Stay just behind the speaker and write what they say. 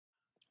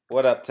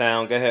What up,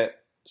 town? Go ahead.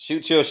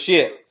 Shoot your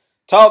shit.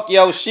 Talk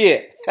your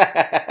shit. You just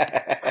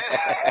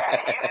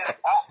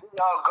caught me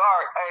off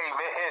guard. Hey,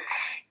 man.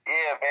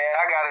 Yeah, man.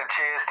 I got a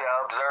chance to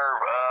observe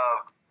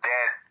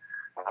that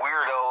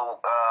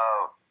weirdo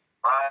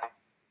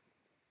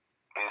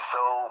is so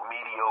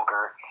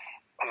mediocre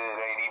that it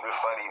ain't even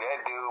funny.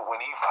 That dude,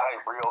 when he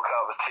fight real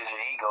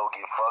competition, he go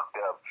get fucked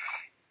up.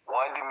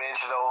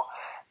 One-dimensional.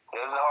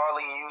 Doesn't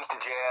hardly use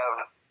the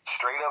jab.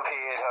 Straight up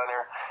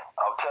headhunter.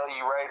 I'll tell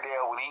you right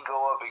there, when he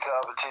go up in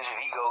competition,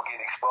 he go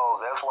get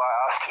exposed. That's why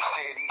Oscar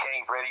said he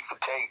ain't ready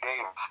for Tank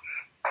Davis,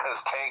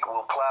 because Tank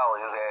will plow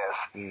his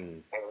ass.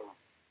 And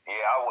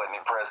yeah, I wasn't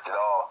impressed at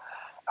all.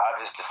 I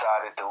just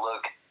decided to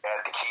look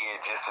at the kid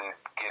just to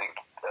get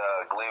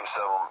a glimpse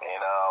of him,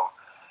 and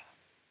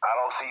I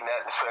don't see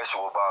nothing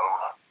special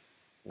about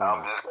him.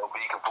 I'm just gonna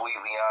be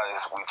completely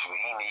honest with you.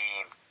 He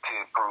need to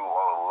prove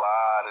a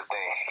lot of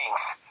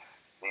things.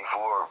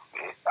 Before,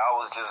 I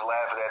was just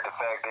laughing at the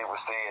fact they were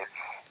saying,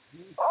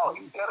 "Oh,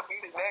 he's gonna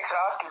be the next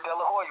Oscar De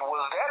La Hoya."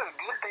 Was that a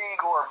good thing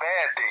or a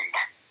bad thing?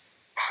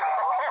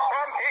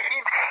 I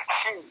mean,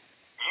 shit,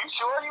 you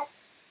sure you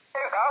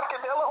Oscar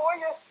De La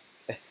Hoya?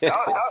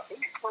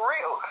 For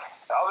real.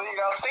 I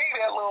mean, I seen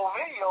that little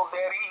video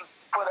that he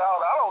put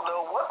out. I don't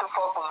know what the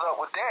fuck was up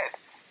with that.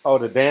 Oh,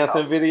 the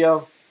dancing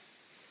video?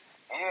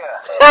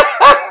 Yeah.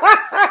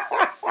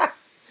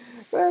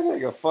 That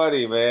nigga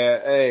funny,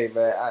 man. Hey,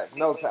 man.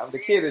 The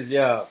kid is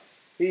young.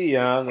 He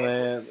young,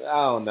 man.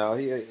 I don't know.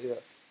 He a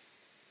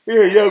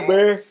young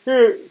man.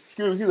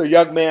 He's a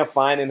young man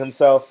finding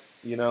himself,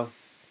 you know.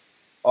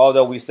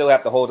 Although we still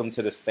have to hold him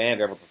to the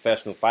standard of a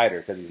professional fighter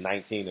because he's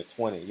 19 or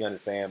 20. You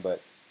understand?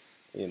 But,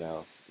 you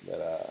know,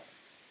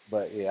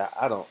 but yeah,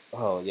 I don't.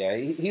 Oh, yeah.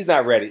 He's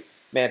not ready.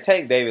 Man,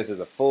 Tank Davis is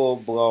a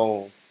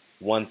full-blown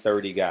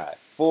 130 guy.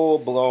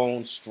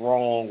 Full-blown,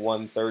 strong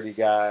 130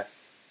 guy.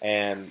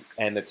 And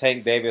the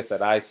Tank Davis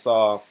that I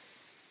saw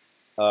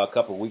a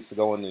couple of weeks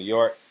ago in New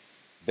York,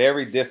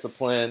 very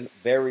disciplined,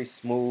 very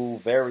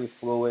smooth, very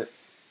fluid,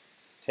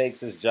 takes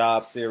his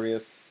job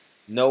serious,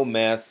 no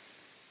mess,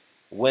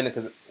 went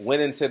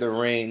into the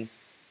ring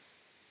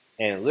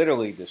and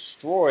literally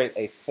destroyed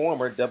a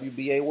former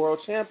WBA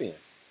world champion.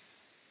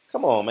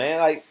 Come on,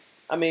 man. Like,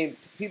 I mean,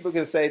 people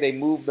can say they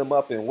moved them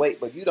up in weight,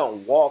 but you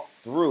don't walk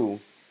through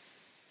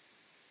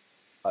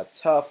a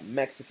tough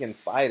Mexican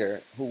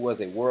fighter who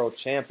was a world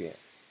champion,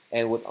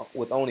 and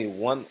with only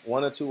one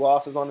or two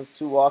losses on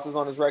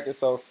his record,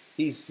 so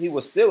he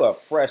was still a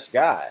fresh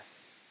guy,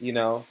 you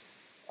know.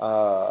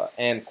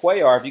 And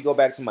Cuellar, if you go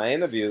back to my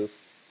interviews,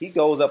 he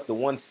goes up to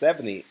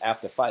 170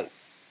 after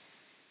fights,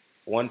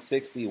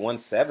 160,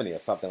 170 or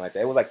something like that.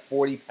 It was like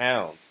 40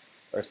 pounds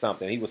or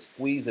something. He was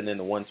squeezing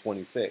into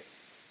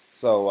 126.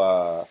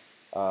 So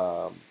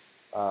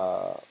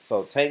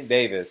Tank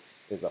Davis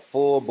is a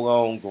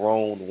full-blown,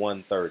 grown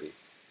 130.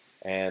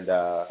 And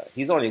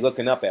he's only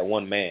looking up at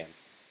one man,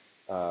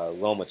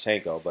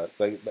 Lomachenko. But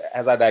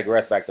as I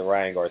digress back to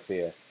Ryan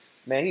Garcia,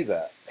 man, he's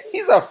a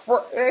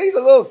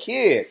little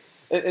kid.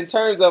 In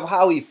terms of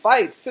how he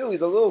fights, too, he's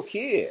a little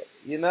kid,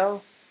 you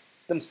know?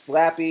 Them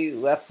slappy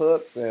left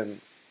hooks and,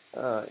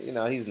 you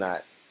know, he's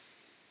not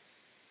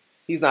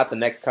the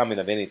next coming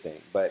of anything.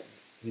 But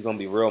he's going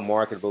to be real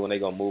marketable, and they're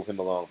going to move him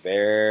along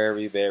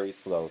very, very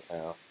slow,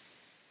 town.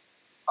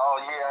 Oh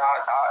yeah,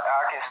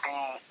 I can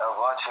see a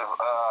bunch of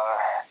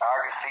I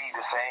can see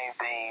the same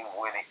thing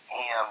with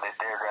him that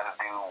they're gonna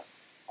do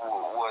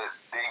what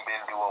they've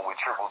been doing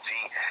with Triple G,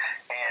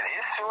 and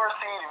it sure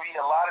seems to be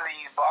a lot of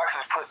these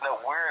boxers putting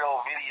up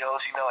weirdo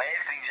videos. You know,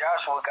 Anthony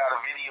Joshua got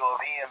a video of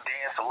him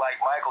dancing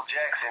like Michael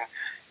Jackson,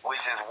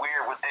 which is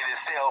weird within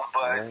itself.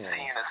 But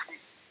seeing a 6'6"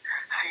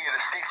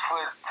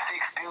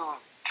 dude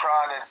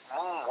trying to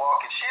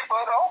moonwalk and shit,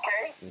 but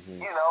okay,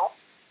 you know,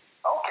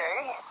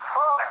 okay,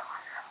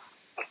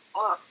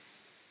 look,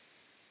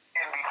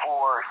 and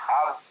before,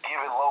 I'm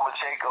giving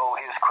Lomachenko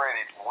his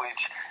credit,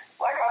 which,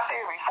 like I said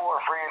before,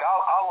 Fred,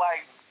 I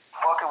like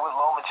fucking with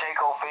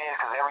Lomachenko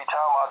fans because every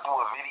time I do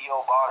a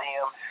video about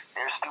him,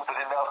 they're stupid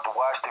enough to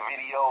watch the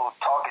video,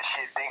 talking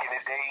shit, thinking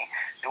that they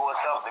doing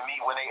something to me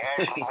when they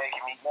actually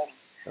making me money.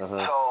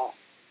 So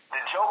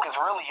the joke is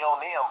really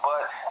on them,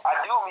 but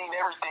I do mean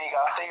everything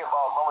I say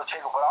about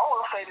Lomachenko. But I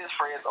will say this,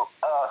 Fred,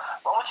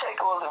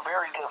 Lomachenko is a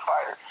very good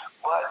fighter,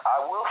 but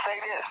I will say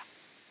this.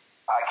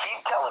 I keep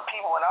telling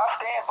people, and I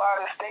stand by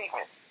this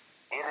statement,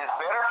 it is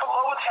better for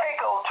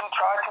Lomachenko to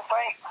try to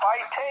fight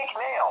Tank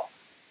now,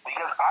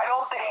 because I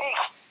don't think,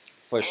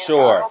 for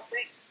sure,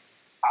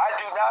 I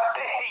do not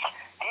think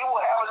he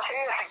will have a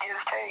chance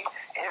against Tank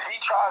if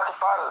he tries to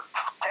fight.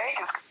 Tank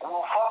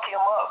will fuck him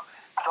up.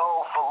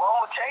 So for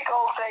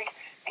Lomachenko's sake,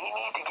 he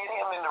need to get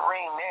him in the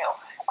ring now.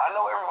 I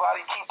know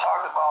everybody keep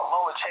talking about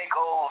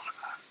Lomachenko's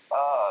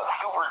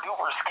super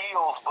duper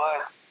skills,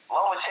 but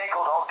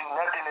Lomachenko don't do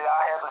nothing that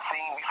I haven't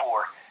seen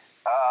before.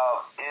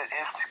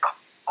 It's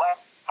like,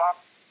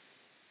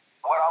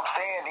 what I'm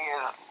saying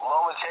is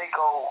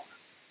Lomachenko,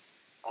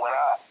 when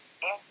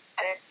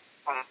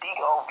he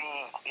gonna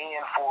be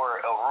in for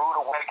a rude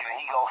awakening.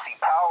 He gonna see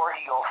power.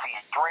 He gonna see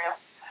strength.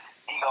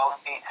 He goes,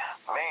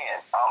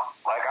 man,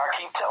 like I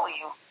keep telling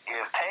you,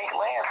 if Tank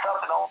lands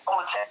something on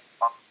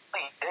Lomachenko,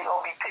 they're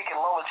going to be picking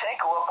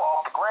Lomachenko up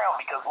off the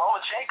ground because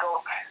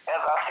Lomachenko,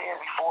 as I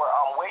said before,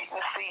 I'm waiting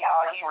to see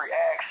how he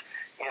reacts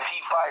if he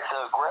fights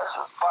an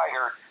aggressive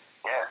fighter,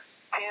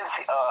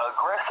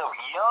 aggressive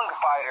young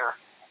fighter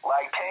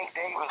like Tank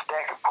Davis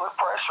that can put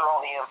pressure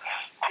on him,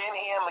 pin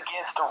him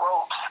against the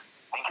ropes,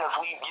 because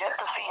we've yet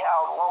to see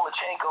how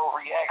Lomachenko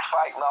reacts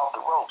fighting off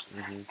the ropes.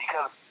 Mm-hmm.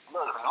 Because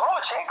look,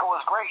 Lomachenko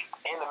is great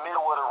in the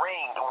middle of the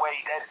ring, the way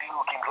that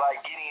dude can like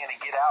get in and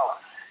get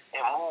out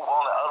and move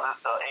on the other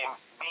and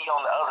be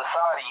on the other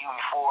side of you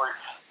before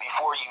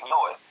you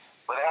know it.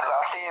 But as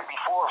I said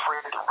before,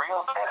 Fred, the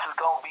real test is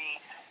gonna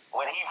be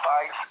when he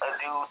fights a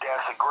dude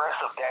that's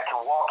aggressive that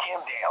can walk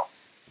him down.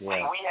 Yeah.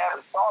 See, we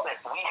haven't saw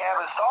that. We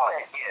haven't saw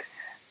that yet,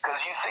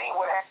 because you seen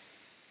what happened.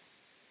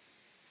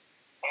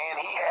 And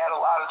he had a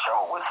lot of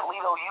trouble with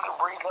Salido. You can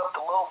bring up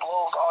the low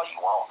blows all you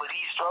want, but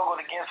he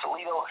struggled against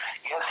Salido.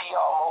 Yes, he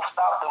almost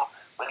stopped him,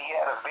 but he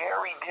had a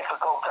very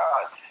difficult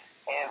time.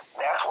 And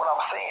that's what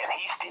I'm saying.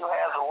 He still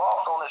has a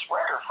loss on his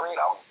record,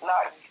 Fred. I'm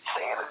not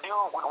saying a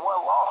dude with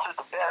one loss is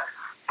the best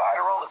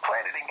fighter on the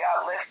planet and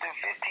got less than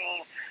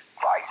 15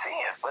 fights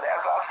in. But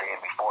as I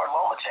said before,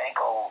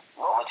 Lomachenko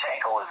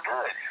is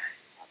good.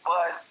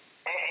 But,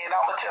 and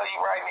I'm going to tell you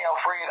right now,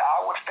 Fred,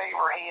 I would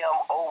favor him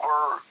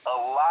over a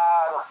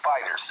lot of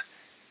fighters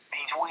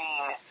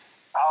between,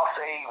 I'll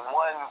say,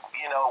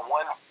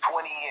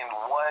 120 and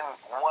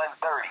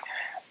 130.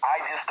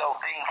 I just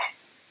don't think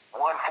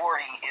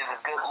 140 is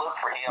a good look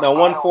for him. No,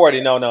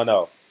 140,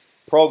 no.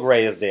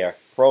 Prograis is there.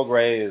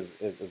 Prograis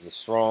is a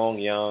strong,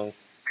 young,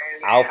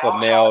 alpha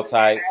male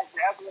type.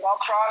 That's what I'm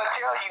trying to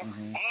tell you.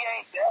 Mm-hmm. He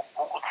ain't that.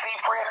 See,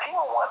 Fred,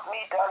 people want me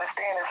to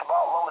understand this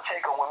about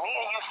Lomachenko. When me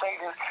and you say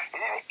this,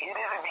 it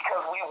isn't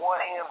because we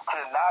want him to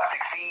not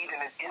succeed,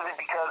 and it isn't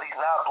because he's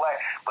not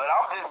black. But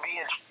I'm just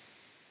being.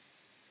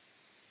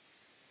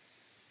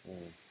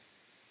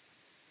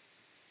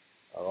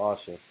 I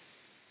lost you.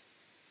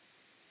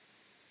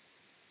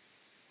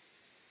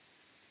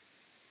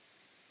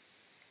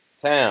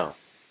 Town.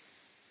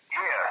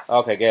 Yeah.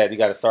 Okay, good. You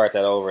got to start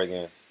that over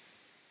again.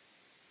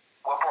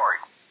 What part?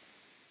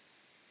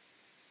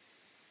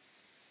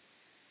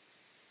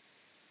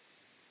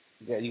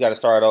 Yeah, you got to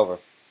start over.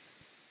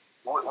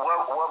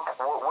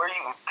 Where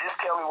you? Just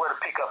tell me where to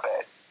pick up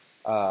at.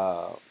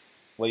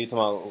 What are you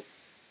talking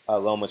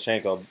about?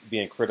 Lomachenko,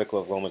 being critical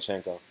of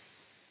Lomachenko.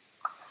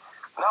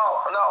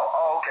 No.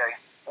 Oh, okay.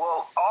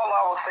 Well, all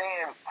I was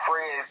saying,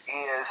 Fred,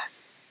 is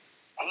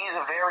he's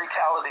a very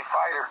talented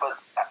fighter, but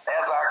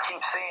as I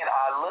keep saying,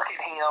 I look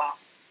at him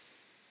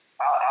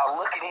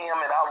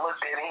and I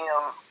looked at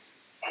him,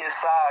 his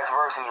size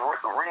versus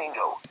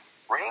Ringo.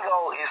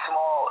 Ringo is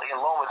small and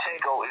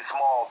Lomachenko is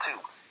small too.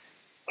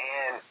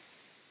 And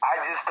I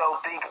just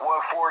don't think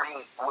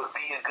 140 would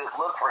be a good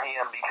look for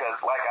him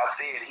because, like I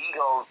said, he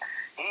gonna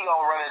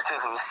run into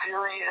some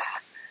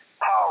serious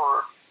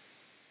power,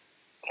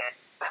 and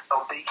I just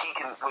don't think he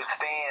can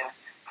withstand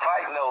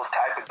fighting those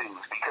type of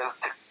dudes because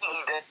to me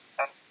he doesn't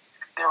have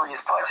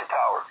serious punching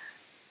power.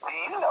 Do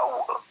you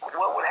know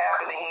what would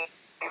happen to him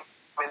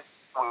with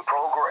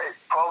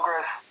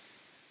progress?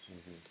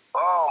 Mm-hmm.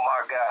 Oh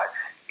my God!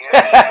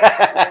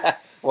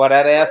 Well,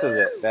 that answers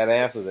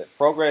it.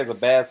 Prograis is a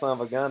bad son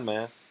of a gun,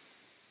 man.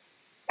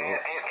 And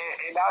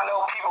I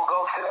know people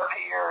go sit up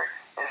here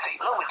and say,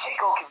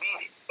 Lomachenko can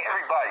beat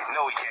everybody.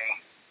 No, he can't.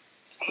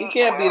 He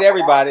can't beat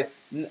everybody.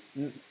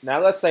 Now,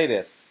 let's say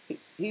this.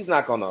 He's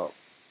not going to,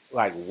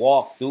 like,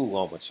 walk through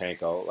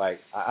Lomachenko.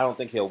 Like, I don't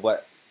think he'll,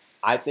 but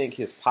I think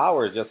his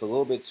power is just a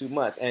little bit too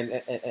much.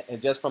 And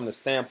just from the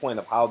standpoint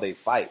of how they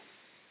fight,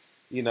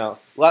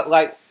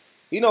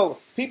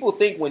 people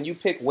think when you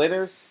pick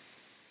winners,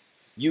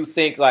 you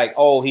think like,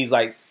 oh, he's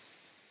like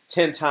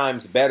 10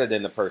 times better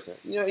than the person.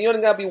 You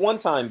only got to be 1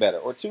 time better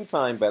or 2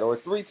 times better or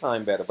 3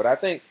 times better. But I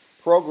think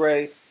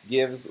Prograis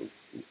gives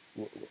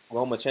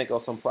Lomachenko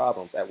some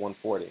problems at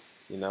 140.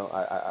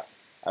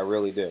 I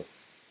really do.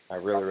 I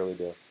really, really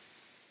do.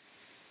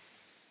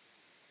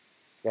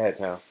 Go ahead,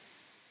 Town.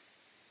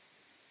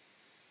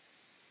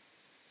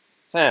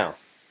 Yeah,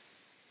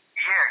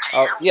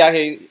 yeah, I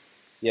hear you.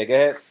 Yeah, go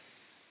ahead.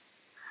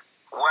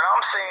 What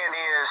I'm saying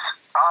is,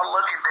 I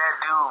look at that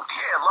dude.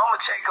 Yeah,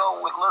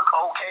 Lomachenko would look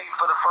okay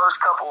for the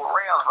first couple of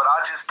rounds, but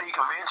I just think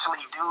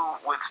eventually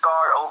dude would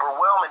start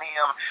overwhelming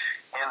him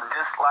and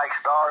just like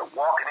start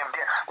walking him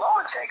down.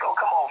 Lomachenko,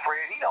 come on,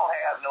 Fred. He don't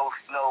have no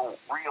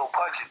real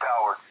punching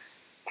power.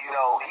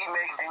 He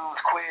make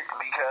dudes quit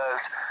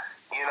because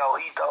he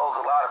throws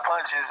a lot of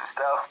punches and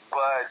stuff,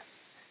 but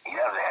he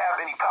doesn't have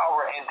any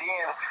power. And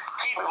then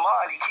keep in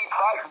mind, he keeps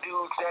fighting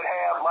dudes that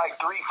have like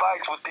 3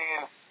 fights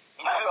within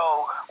 3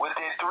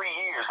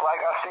 years.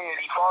 Like I said,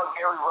 he fought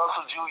Gary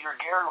Russell Jr.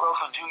 Gary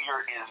Russell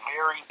Jr. is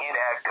very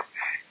inactive.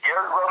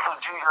 Gary Russell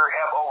Jr.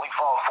 have only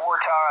fought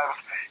 4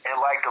 times in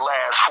like the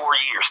last 4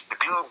 years. The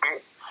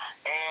dude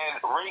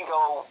and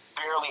Ringo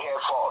barely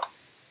had fought.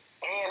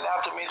 And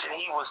not to mention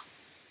he was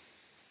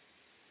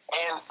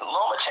And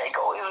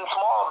Lomachenko is a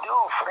small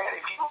dude, Fred.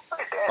 If you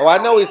look at that, Oh, I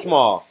know he's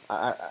small.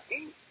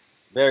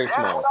 Very that's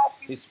small. what I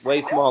think. He's way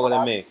That's smaller what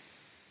than I me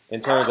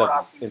that's what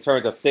I think. in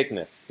terms of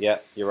thickness.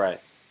 Yep, you're right.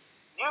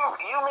 You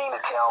mean to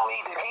tell me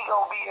that he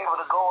gonna be able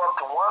to go up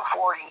to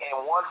 140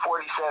 and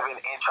 147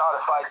 and try to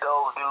fight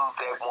those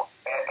dudes at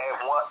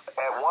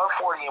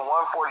 140 and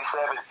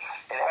 147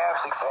 and have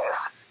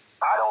success?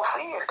 I don't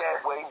see it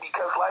that way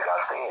because, like I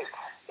said,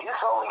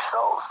 it's only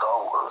so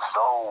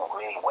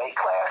many weight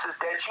classes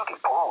that you can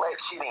pull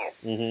that shit in.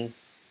 Mm-hmm.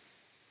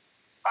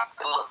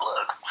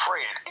 Look,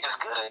 Fred, as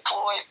good as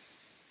Floyd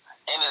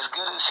and as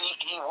good as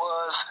he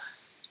was,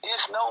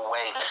 there's no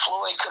way that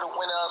Floyd could have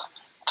went up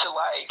to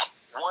like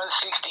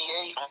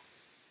 168.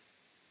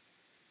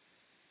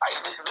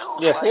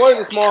 Yeah, Floyd's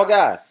a small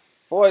guy.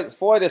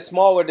 Floyd is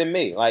smaller than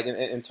me, like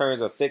in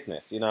terms of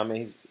thickness. You know what I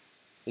mean?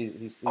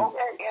 He's okay,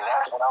 and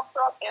that's what I'm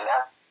talking. And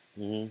that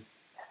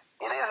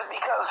it isn't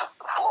because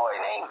Floyd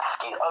ain't a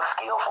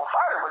skillful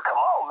fighter, but come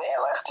on, man,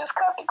 let's just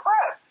cut the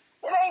crap.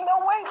 It ain't no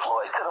way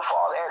Floyd could have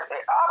fought.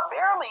 I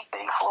barely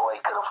think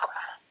Floyd could have.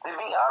 To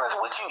be honest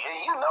with you,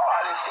 and you know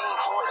I done seen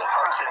Floyd in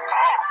person.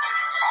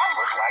 I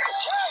look like a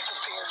giant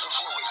compared to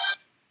Floyd.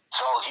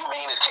 So you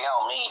mean to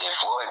tell me that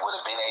Floyd would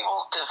have been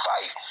able to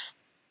fight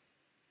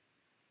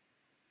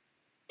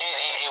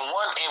in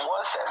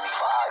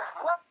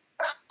 175? No,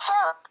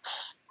 sir.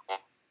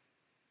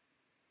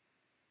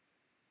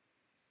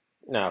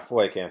 Nah,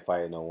 Floyd can't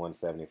fight at no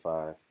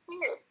 175.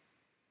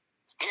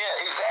 Yeah,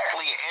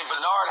 exactly. And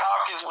Bernard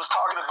Hopkins was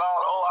talking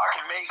about, oh, I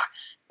can make,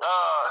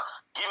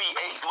 give me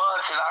 8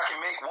 months and I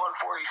can make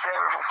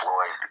 147 for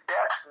Floyd.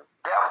 That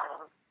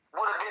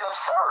would have been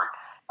absurd.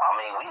 I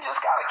mean, we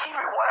just got to keep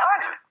it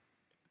 100.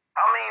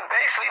 I mean,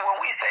 basically,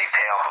 when we say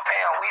pound for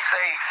pound, we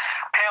say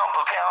pound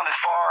for pound as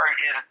far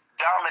as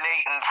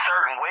dominating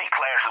certain weight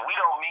classes. We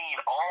don't mean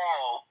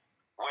all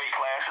weight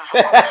classes.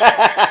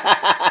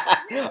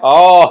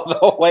 Oh,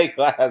 the weight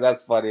class.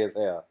 That's funny as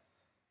hell.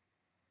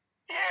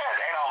 Yeah,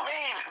 they don't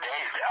mean.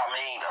 I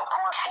mean, of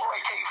course,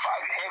 Floyd can't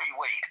fight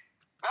heavyweight.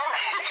 I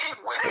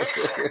mean, when they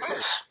say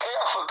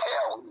pound for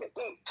pound,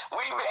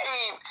 we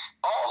mean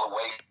all the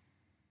weight.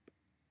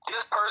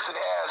 This person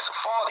has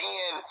fought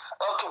in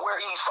up to where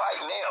he's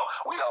fighting now.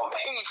 We don't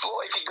mean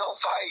Floyd can go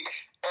fight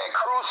at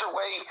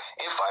cruiserweight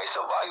and fight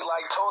somebody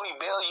like Tony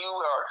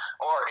Bellew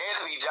or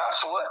Anthony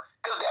Joshua,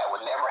 because that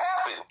would never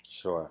happen.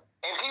 Sure.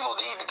 And people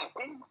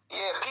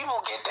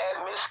people get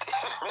that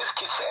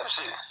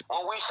misconception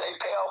when we say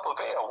pound for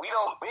pound. We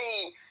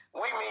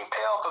mean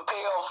pound for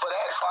pound for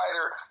that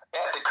fighter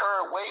at the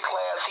current weight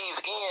class he's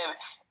in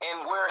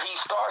and where he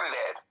started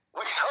at.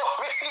 We don't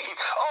mean,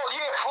 oh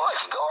yeah, Floyd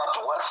can go up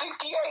to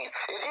 168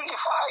 and he can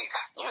fight.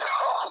 You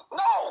know,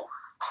 no.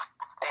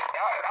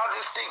 I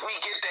just think we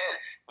get that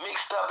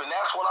mixed up, and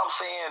that's what I'm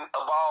saying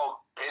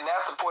about, and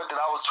that's the point that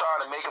I was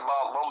trying to make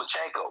about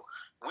Lomachenko.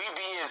 We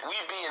being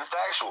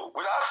factual.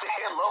 We're not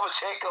saying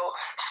Lomachenko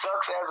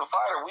sucks as a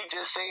fighter. We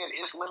just saying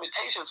it's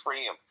limitations for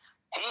him.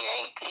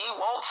 He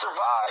won't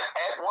survive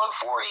at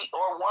 140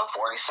 or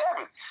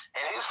 147,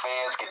 and his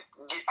fans can.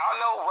 I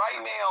know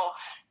right now.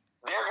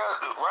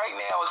 Right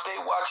now, as they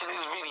watching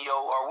this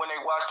video, or when they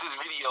watch this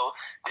video,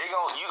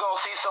 you gonna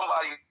see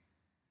somebody.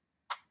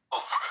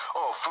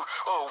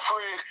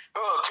 Fred,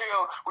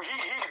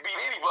 he can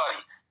beat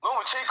anybody.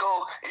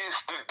 Lomachenko is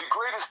the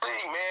greatest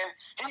thing, man.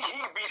 He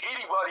can beat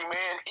anybody,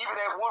 man, even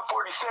at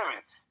 147.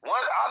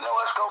 I know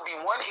it's gonna be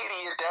one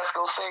idiot that's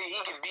gonna say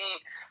he can beat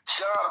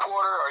Sean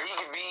Porter, or he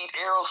can beat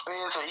Errol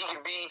Spence, or he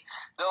can beat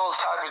those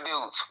type of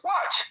dudes.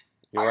 Watch,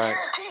 You're right. I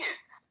guarantee it.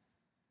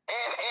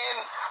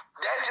 And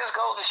that just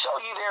goes to show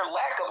you their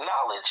lack of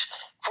knowledge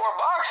for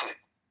boxing.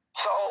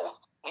 So,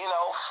 you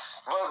know,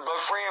 but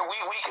Fred,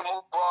 we can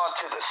move on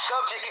to the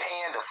subject at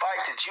hand, the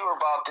fight that you were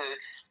about to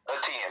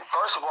attend.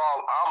 First of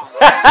all,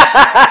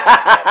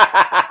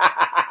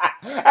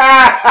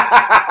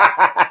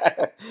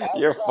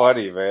 You're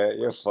funny, man.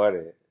 You're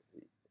funny.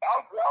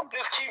 I'm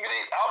just keeping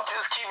it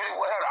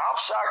 100. I'm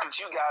shocked that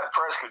you got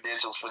press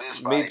credentials for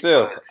this fight. Me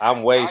too.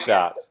 I'm way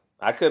shocked.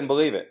 I couldn't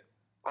believe it.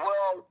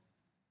 Well,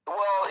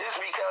 it's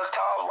because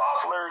Tom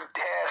Loeffler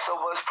had so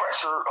much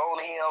pressure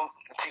on him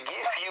to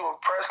give you a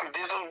press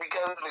credential,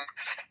 because the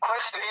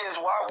question is,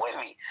 why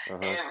wouldn't he? And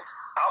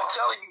I'm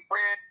telling you,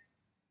 Fred,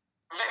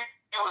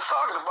 you was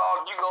talking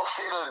about you gonna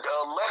send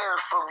a letter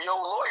from your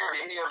lawyer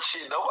to him.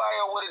 Shit, nobody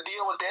don't want to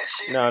deal with that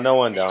shit. No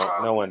one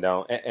don't. No one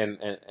don't. And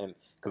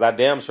because I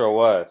damn sure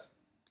was.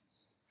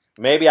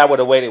 Maybe I would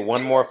have waited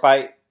one more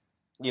fight,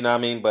 you know what I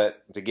mean,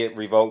 but to get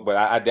revoked. But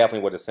I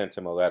definitely would have sent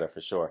him a letter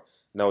for sure.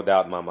 No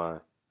doubt in my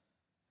mind.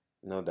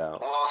 No doubt.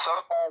 Well,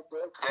 sometimes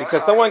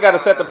because someone got to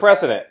set the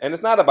precedent, and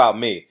it's not about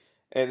me.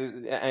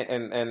 And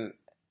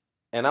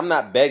I'm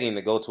not begging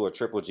to go to a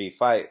Triple G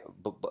fight,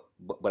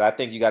 but I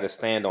think you got to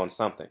stand on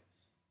something.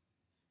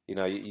 You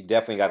know, you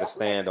definitely got to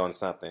stand on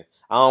something.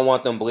 I don't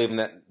want them believing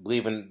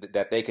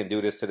that they can do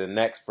this to the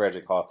next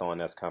Frederick Hawthorne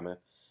that's coming.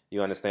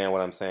 You understand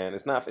what I'm saying?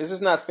 It's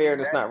just not fair,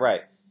 and it's not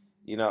right.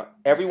 You know,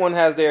 everyone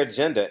has their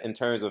agenda in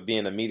terms of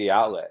being a media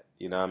outlet.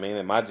 You know what I mean?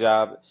 And my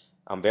job,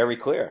 I'm very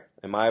clear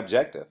in my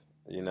objective,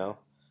 you know,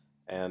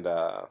 and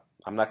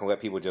I'm not gonna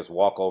let people just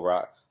walk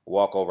over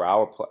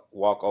our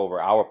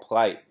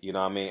plight, you know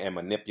what I mean, and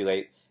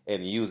manipulate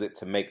and use it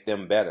to make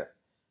them better,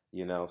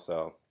 you know.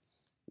 So,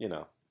 you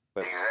know,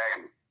 but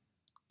exactly.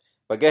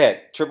 But go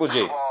ahead, Triple G.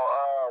 So,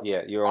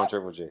 yeah, you're on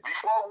Triple G.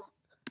 Before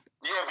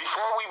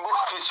we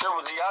move to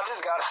Triple G, I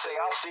just gotta say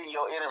I see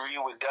your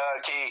interview with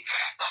Don King.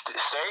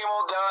 Same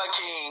old Don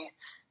King.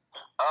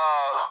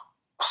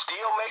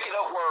 Still making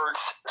up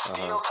words,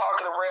 still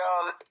talking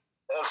around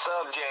a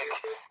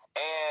subject,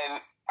 and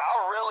I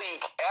really,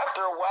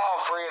 after a while,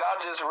 Fred, I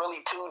just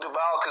really tuned him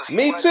out because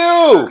me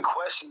too.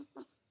 Question.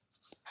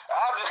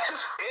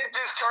 It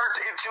just turned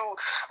into a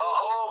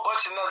whole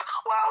bunch of nothing.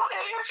 Well,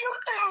 if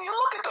you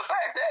look at the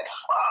fact that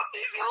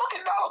if you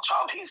look at Donald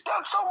Trump, he's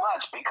done so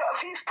much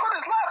because he's put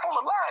his life on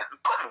the line.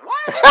 But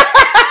what?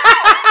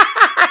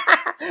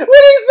 When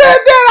he said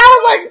that, I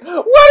was like,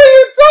 "What are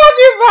you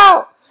talking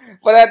about?"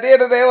 But at the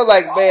end of the day, it was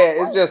like, "Man,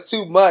 it's just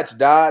too much,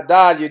 Don.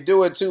 Don, you're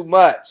doing too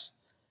much."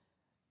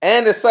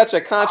 And it's such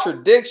a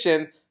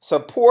contradiction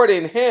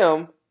supporting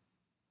him,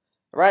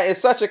 right?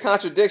 It's such a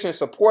contradiction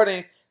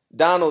supporting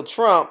Donald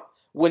Trump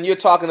when you're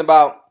talking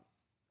about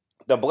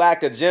the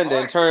black agenda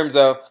in terms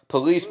of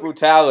police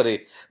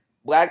brutality,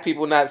 black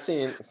people not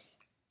seeing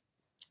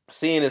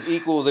as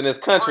equals in this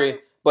country,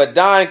 but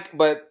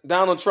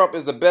Donald Trump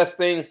is the best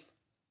thing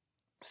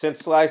since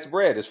sliced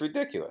bread. It's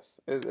ridiculous.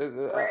 Man, you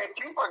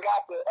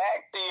forgot to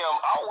act them.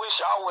 I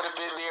wish I would have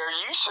been there.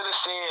 You should have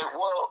said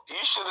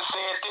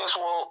this.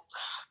 Well,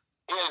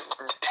 if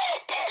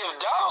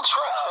Donald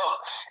Trump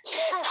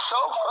is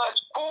so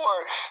much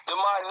for the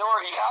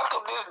minority, how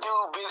come this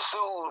dude been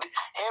sued?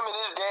 Him and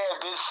his dad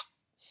been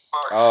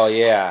sued. Oh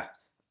yeah.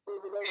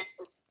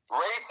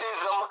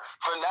 Racism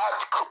for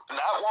not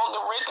wanting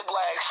to rent the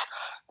blacks.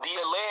 The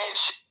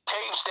alleged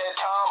tapes that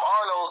Tom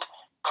Arnold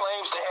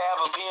claims to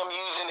have of him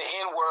using the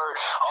N-word.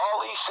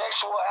 All these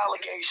sexual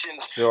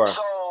allegations. Sure.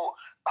 So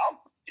I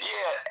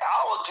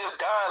was just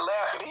dying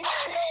laughing.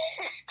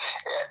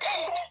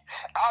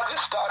 I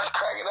just started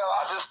cracking up.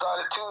 I just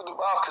started tuning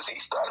him out because he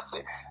started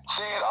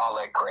saying all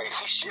that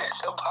crazy shit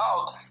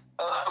about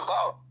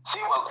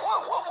see what was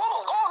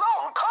going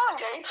on with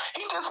Kanye.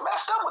 He just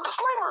messed up with the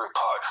slavery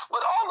part,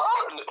 but all the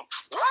other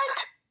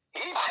what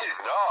he did.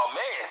 Oh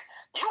man,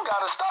 you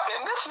gotta stop.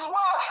 And this is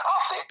why I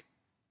said,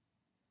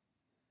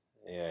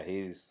 yeah,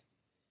 he's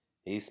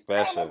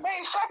special. Man,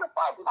 made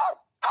sacrifices.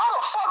 How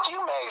the fuck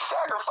you made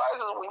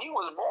sacrifices when you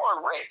was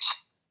born rich?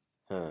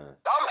 Huh.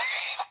 I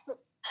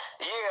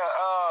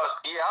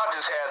mean, I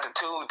just had to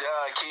tune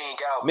Don King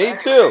out. Me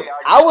too.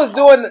 I was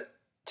doing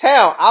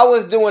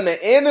the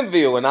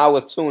interview and I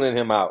was tuning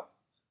him out.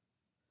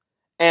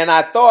 And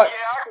I thought,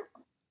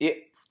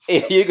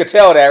 you could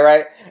tell that,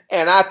 right?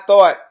 And I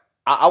thought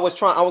I was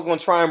going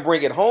to try and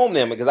bring it home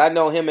then because I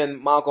know him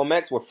and Malcolm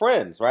X were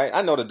friends, right?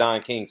 I know the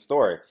Don King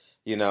story,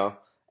 you know.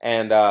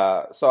 And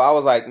so I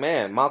was like,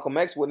 man, Malcolm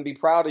X wouldn't be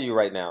proud of you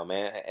right now,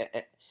 man.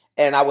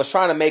 And I was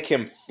trying to make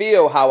him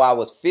feel how I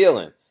was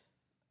feeling.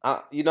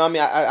 You know what I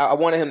mean? I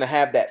wanted him to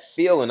have that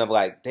feeling of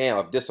like, damn,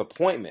 of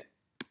disappointment,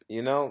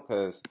 you know?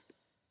 Because,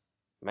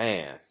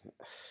 man.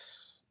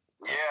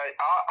 Yeah,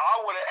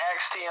 I would have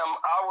asked him,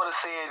 I would have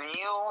said,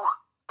 you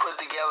put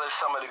together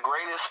some of the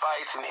greatest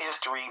fights in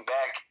history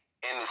back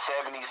in the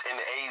 70s and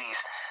the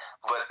 80s.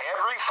 But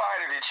every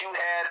fighter that you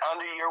had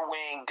under your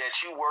wing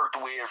that you worked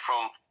with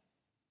from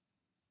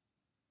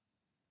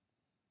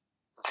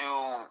to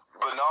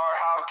Bernard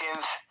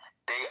Hopkins,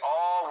 they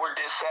all were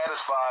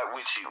dissatisfied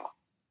with you.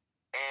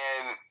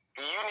 And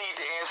you need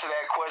to answer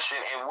that question.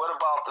 And what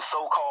about the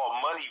so-called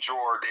money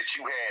drawer that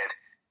you had?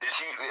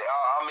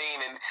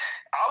 And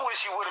I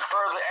wish you would have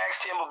further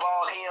asked him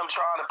about him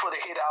trying to put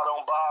a hit out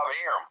on Bob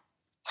Arum.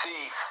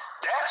 See,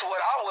 that's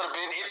what I would have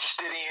been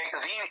interested in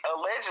because he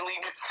allegedly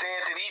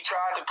said that he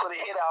tried to put a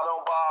hit out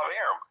on Bob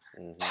Arum.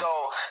 Mm-hmm. So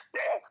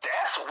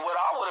that's what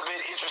I would have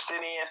been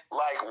interested in.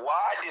 Like,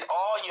 why did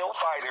all your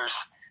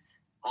fighters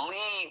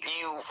leave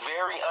you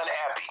very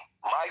unhappy?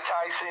 Mike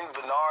Tyson,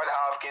 Bernard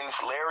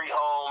Hopkins, Larry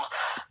Holmes,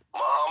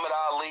 Muhammad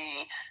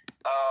Ali,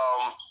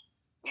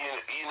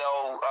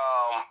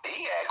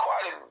 he had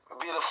quite a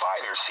bit of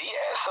fighters. He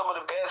had some of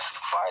the best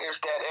fighters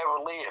that ever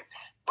lived.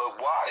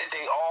 But why did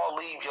they all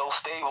leave your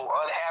stable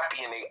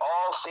unhappy? And they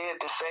all said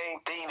the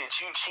same thing, that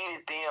you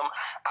cheated them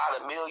out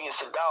of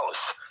millions of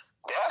dollars.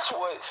 That's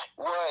what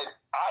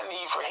I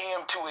need for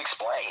him to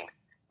explain.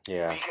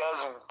 Yeah.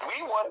 Because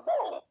we want to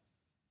know.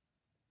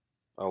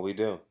 Oh, we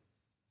do.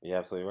 You're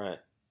absolutely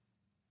right.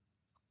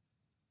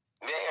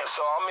 Yeah,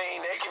 so I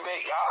mean, they can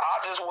make. I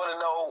just want to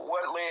know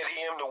what led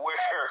him to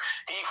where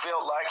he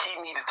felt like he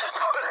needed to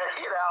put a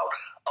hit out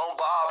on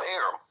Bob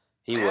Arum.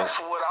 That's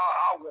what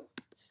I would.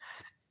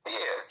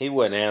 Yeah. He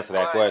wouldn't answer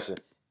that question.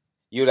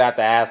 You'd have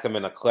to ask him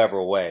in a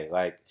clever way.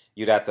 Like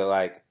you'd have to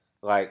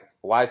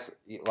why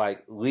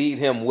lead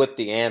him with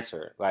the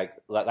answer. Like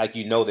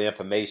you know the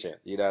information.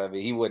 You know what I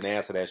mean? He wouldn't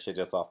answer that shit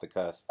just off the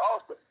cuss.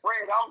 Oh,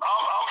 Fred,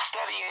 I'm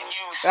studying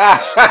you. So I'm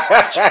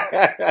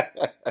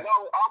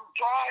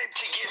trying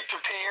to get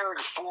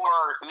prepared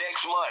for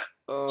next month.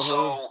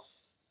 So,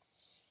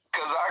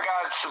 because I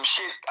got some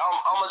shit,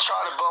 I'm going to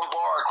try to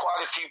bombard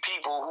quite a few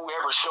people,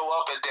 whoever show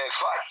up at that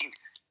fight,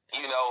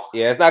 you know.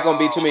 Yeah, it's not going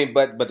to be too many,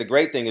 but the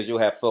great thing is you'll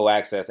have full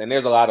access. And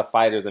there's a lot of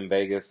fighters in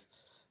Vegas,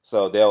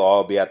 so they'll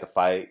all be at the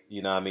fight.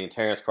 You know what I mean?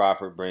 Terrence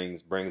Crawford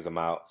brings them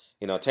out.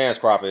 You know, Terrence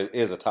Crawford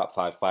is a top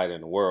 5 fighter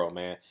in the world,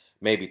 man.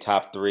 Maybe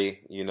top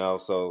 3, you know.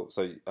 So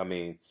I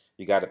mean,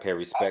 you got to pay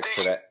respects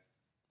to that.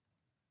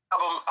 I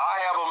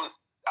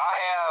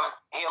have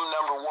him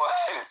number 1.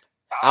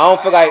 I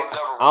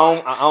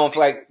don't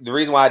feel like the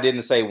reason why I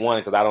didn't say 1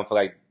 because I don't feel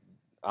like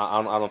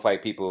I don't feel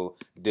like people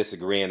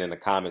disagreeing in the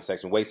comment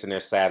section, wasting their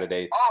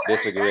Saturday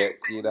disagreeing.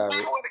 You know what I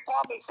mean? In the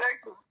comment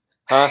section.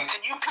 Huh? Hey, to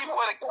you people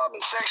in the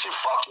comment section,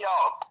 fuck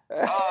y'all.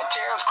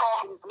 Terrence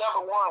Crawford is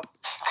number 1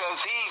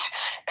 because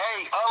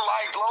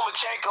unlike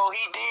Lomachenko,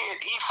 he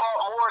fought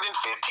more than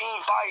 15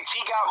 fights.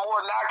 He got more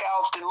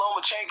knockouts than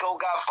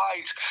Lomachenko got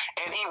fights,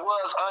 and he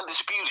was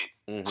undisputed.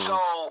 So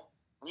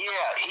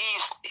yeah,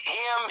 he's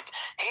him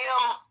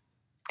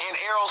and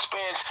Errol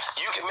Spence.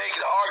 You can make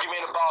an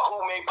argument about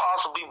who may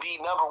possibly be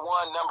number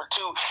 1, number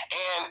 2,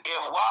 and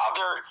if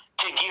Wilder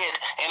could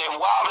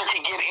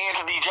get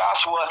Anthony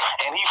Joshua,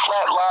 and he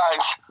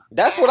flatlines.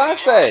 That's what I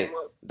say.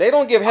 They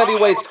don't give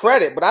heavyweights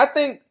credit, but I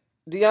think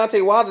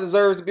Deontay Wilder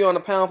deserves to be on the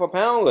pound for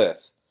pound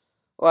list.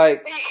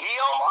 Like he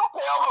on my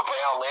pound for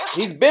pound list.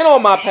 He's been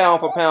on my pound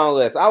for pound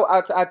list.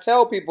 I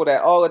tell people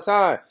that all the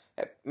time.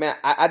 Man,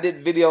 I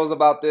did videos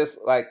about this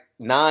like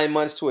 9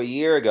 months to a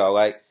year ago.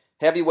 Like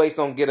heavyweights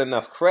don't get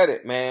enough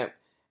credit, man,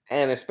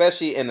 and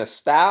especially in the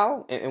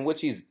style in which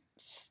he's,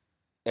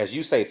 as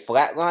you say,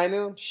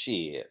 flatlining him.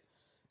 Shit.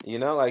 You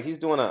know, like he's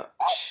doing a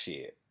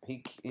shit.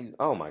 He's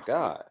oh my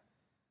God,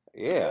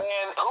 yeah.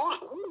 And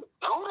who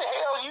the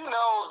hell you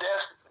know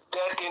that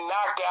get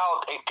knocked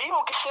out? And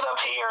people can sit up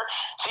here.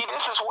 See,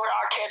 this is where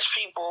I catch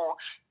people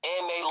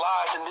in their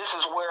lies, and this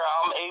is where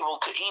I'm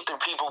able to eat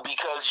the people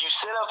because you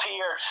sit up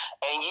here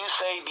and you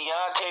say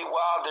Deontay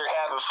Wilder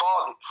haven't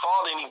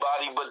fought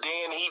anybody, but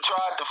then he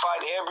tried to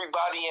fight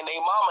everybody and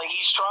their mama.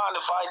 He's trying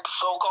to fight the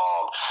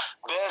so-called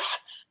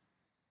best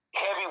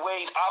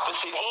heavyweight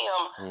opposite him,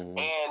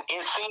 and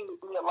it seems to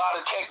be a lot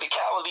of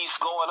technicalities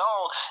going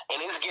on,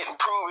 and it's getting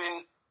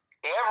proven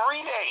every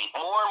day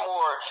more and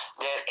more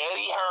that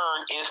Eddie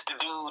Hearn is the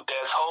dude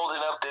that's holding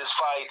up this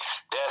fight,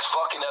 that's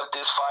fucking up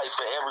this fight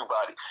for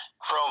everybody.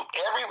 From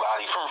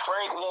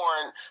Frank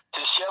Warren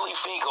to Shelly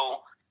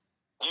Finkel,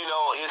 you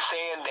know, is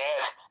saying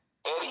that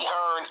Eddie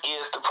Hearn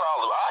is the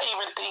problem. I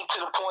even think to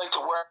the point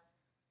to where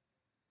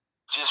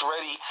just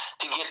ready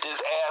to get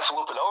this ass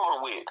whooping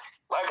over with.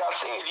 Like I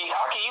said,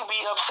 how can you be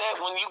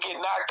upset when you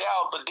get knocked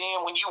out, but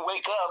then when you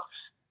wake up,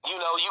 you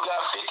know, you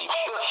got $50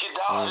 million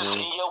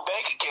in your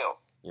bank account?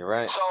 You're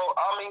right. So,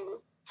 I mean,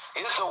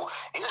 it's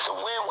a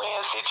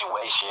win-win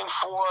situation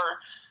for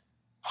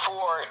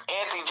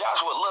Anthony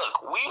Joshua.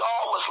 Look, we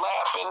all was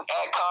laughing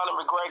at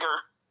Conor McGregor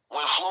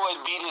when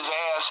Floyd beat his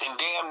ass and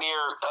damn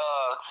near,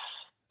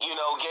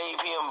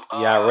 gave him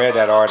I read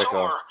that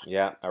article. Tour.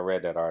 Yeah, I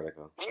read that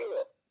article.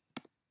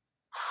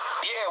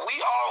 Yeah, we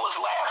all was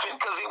laughing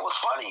because it was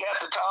funny at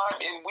the time,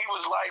 and we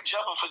was like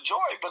jumping for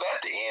joy. But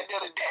at the end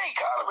of the day,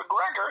 Conor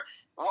McGregor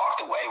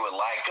walked away with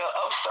like an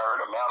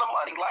absurd amount of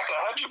money, like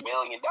 $100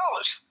 million.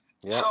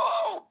 Yeah. So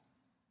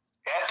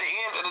at the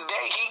end of the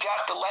day, he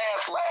got the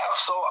last laugh.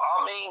 So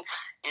I mean,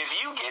 if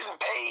you getting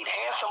paid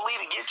handsomely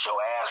to get your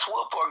ass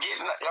whooped or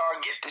get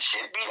the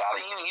shit beat out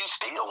of you, you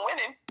still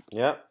winning.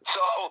 Yeah.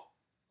 So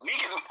we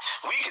can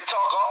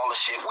talk all the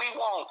shit we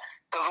want.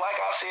 Because like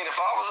I said, if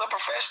I was a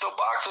professional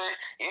boxer,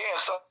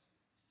 so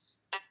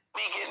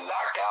me getting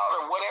knocked out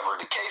or whatever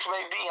the case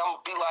may be, I'm going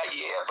to be like,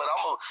 but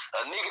I'm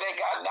a nigga that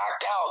got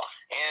knocked out,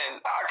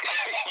 and I,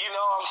 you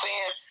know what I'm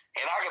saying?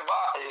 And I can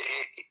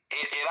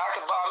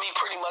buy me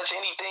pretty much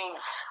anything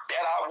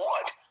that I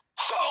want.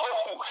 So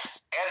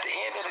at the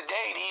end of the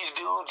day, these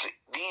dudes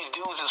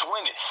is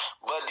winning.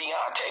 But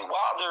Deontay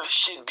Wilder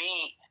should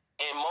be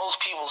in most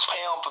people's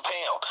pound for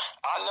pound.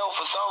 I know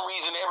for some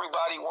reason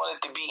everybody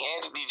wanted to be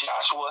Anthony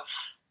Joshua,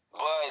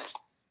 but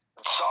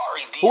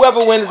sorry.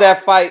 Whoever wins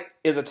that fight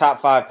is a top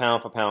 5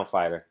 pound for pound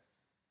fighter.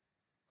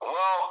 Well,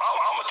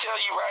 I'm gonna tell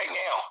you right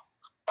now.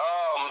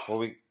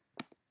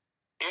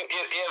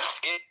 If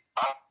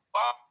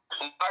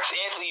knocks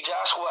Anthony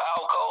Joshua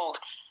out cold,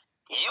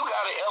 you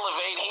gotta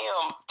elevate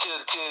him to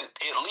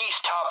at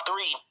least top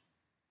 3,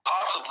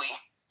 possibly,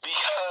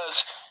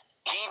 because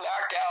he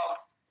knocked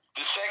out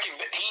the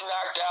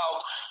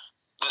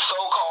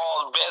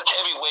so-called best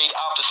heavyweight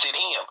opposite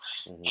him.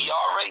 He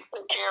already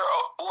took care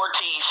of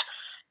Ortiz.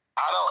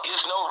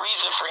 There's no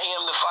reason for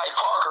him to fight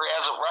Parker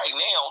as of right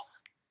now.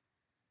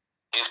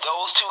 If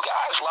those two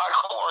guys lock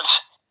horns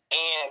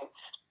and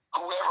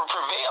whoever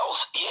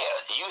prevails,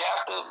 you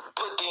have to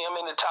put them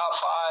in the top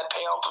 5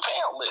 pound for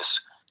pound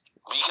list.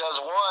 Because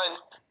one,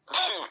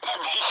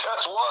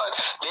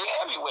 they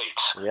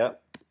heavyweights. Yep.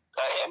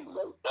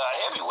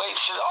 Heavyweight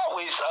should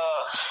always,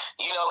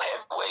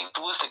 heavyweight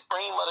was the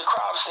cream of the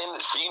crops in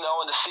the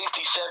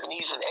 60s,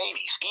 70s, and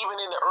 80s, even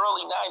in the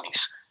early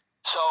 90s.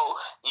 So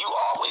you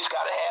always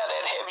got to have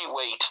that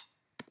heavyweight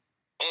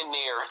in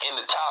there in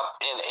the top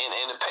in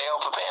the pound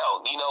for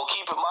pound. You know,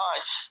 keep in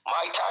mind,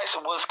 Mike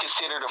Tyson was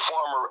considered a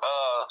former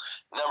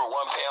 #1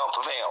 pound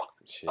for pound.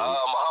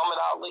 Muhammad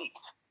Ali,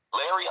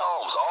 Larry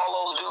Holmes,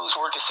 all those dudes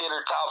were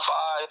considered top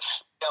 5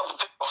 pound for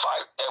pound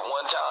fight at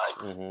one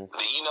time.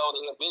 You know,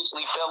 they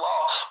eventually fell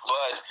off,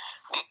 but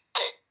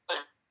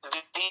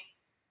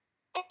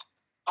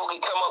people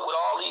can come up with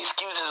all these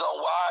excuses on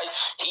why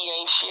he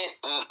ain't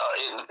shit and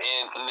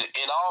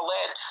all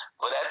that,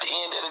 but at the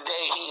end of the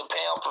day, he a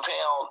pound for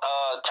pound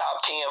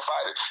top 10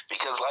 fighter,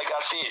 because like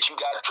I said, you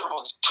got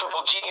triple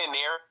G in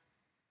there,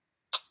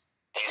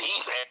 and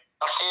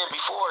I said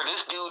before,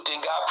 this dude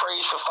then got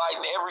praised for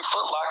fighting every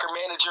Foot Locker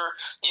manager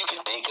you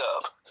can think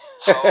of.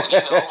 So,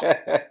 you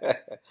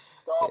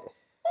know,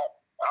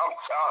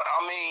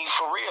 I mean,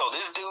 for real,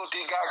 this dude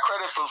did got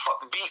credit for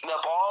beating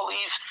up all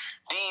these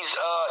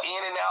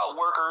In-N-Out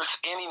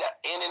workers,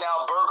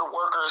 In-N-Out burger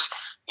workers,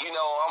 you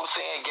know, I'm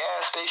saying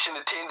gas station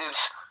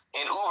attendants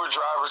and Uber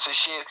drivers and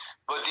shit.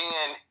 But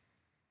then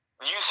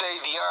you say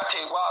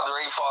Deontay Wilder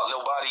ain't fought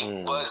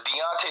nobody, but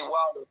Deontay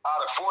Wilder,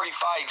 out of 40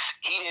 fights,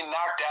 he done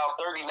knocked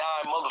out 39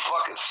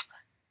 motherfuckers.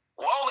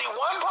 Well, only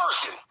one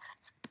person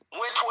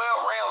went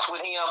 12 rounds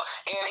with him,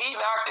 and he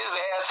knocked his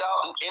ass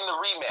out in the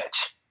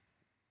rematch.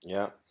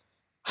 Yeah.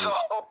 So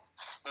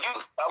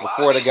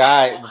before the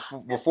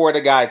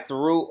guy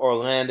threw or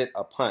landed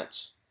a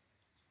punch.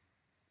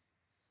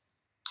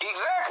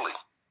 Exactly.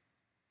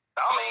 I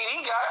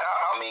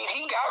mean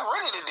he got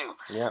ready to do.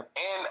 Yeah.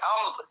 And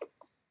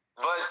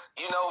but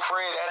you know,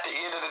 Fred, at the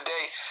end of the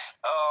day,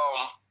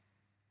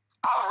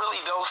 I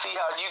really don't see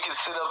how you can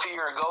sit up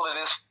here and go to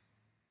this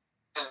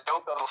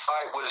dope of a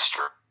fight with a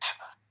straight.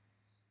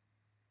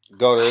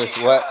 Go to this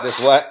what?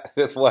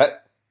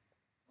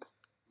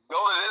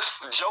 Go to this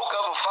joke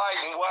of a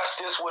fight and watch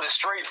this with a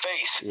straight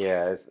face.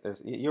 Yeah,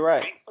 you're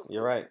right.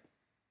 You're right.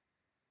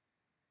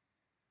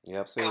 You're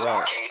absolutely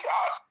right.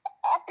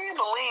 I can't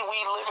believe we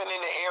living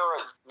in an era.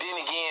 Then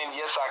again,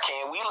 yes, I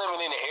can. We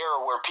living in an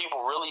era where people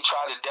really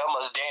try to dumb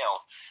us down,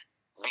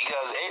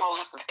 because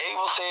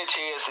Abel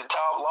Sanchez and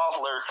Tom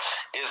Loeffler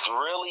is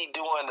really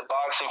doing the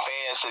boxing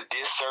fans a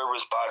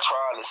disservice by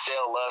trying to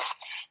sell us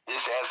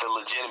this as a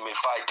legitimate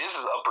fight. This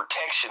is a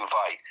protection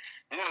fight.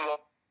 This is a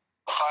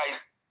fight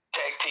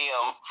protect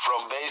him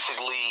from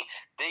basically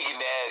thinking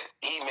that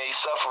he may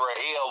suffer a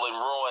L and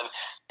ruin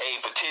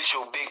a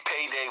potential big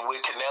payday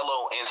with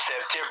Canelo in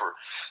September.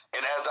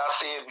 And as I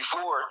said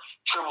before,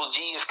 Triple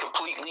G is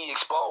completely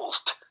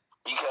exposed,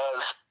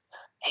 because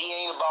he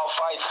ain't about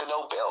fighting for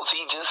no belts.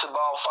 He just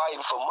about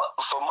fighting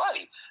for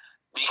money,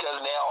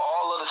 because now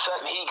all of a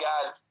sudden he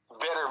got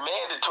better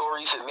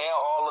mandatories, and now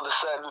all of a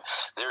sudden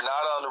they're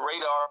not on the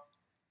radar.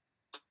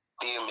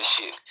 Damn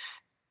shit.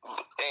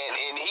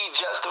 And he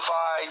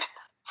justified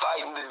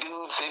fighting the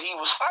dudes that he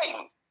was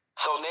fighting.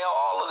 So now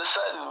all of a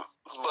sudden,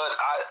 but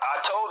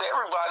I told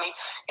everybody,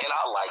 and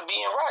I like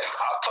being right,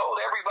 I told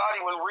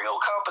everybody when real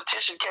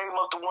competition came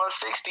up to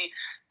 160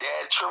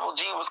 that Triple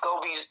G was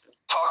going to be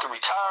talking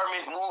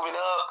retirement, moving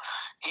up.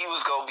 He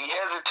was going to be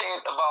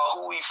hesitant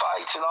about who he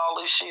fights and all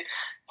this shit,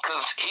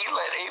 because he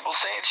let Abel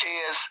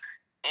Sanchez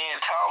and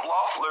Tom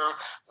Loeffler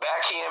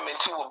back him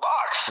into a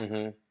box.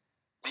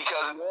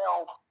 Because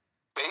now,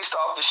 based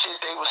off the shit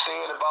they were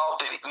saying about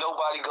that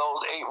nobody goes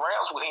 8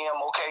 rounds with him,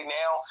 okay,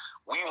 now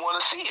we want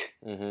to see it.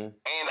 And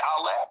I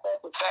laugh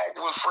at the fact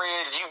when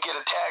Fred, you get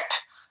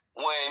attacked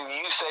when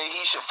you say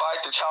he should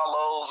fight the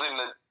Charlos and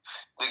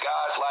the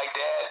guys like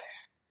that,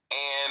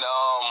 and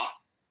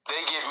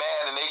they get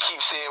mad and they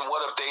keep saying,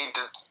 what if they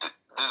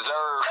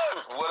deserve,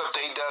 what if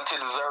they done to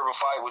deserve a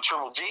fight with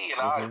Triple G?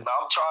 And I'm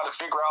trying to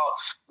figure out,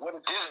 what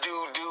did this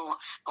dude do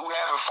who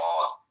haven't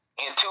fought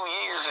in 2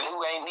 years and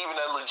who ain't even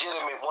a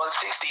legitimate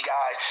 160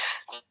 guy?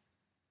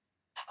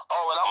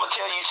 Oh, and I'm going to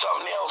tell you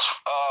something else,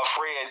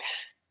 Fred.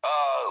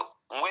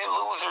 Win,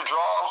 lose, or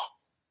draw,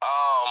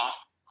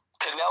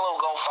 Canelo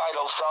going to fight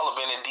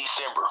O'Sullivan in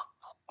December.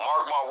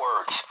 Mark my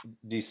words.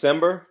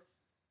 December?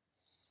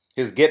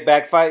 His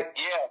get-back fight?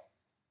 Yeah.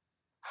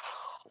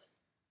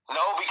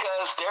 No,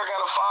 because they're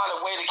going to find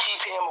a way to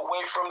keep him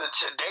away from the...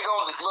 They're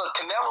going to... Look,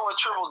 Canelo and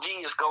Triple G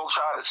is going to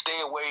try to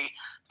stay away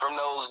from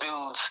those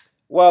dudes.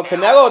 Well,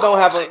 Canelo don't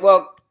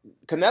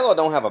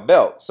have a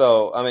belt,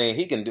 so I mean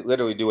he can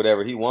literally do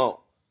whatever he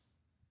wants.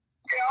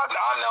 Yeah,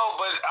 I know,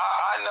 but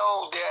I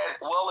know that.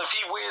 Well, if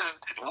he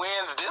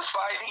wins this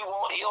fight,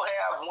 he'll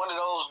have one of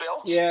those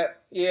belts.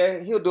 Yeah,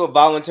 he'll do a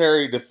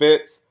voluntary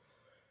defense.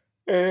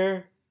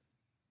 If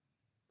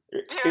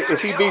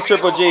he beats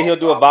Triple G, he'll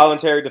do a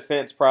voluntary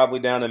defense, probably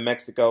down in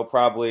Mexico,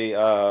 probably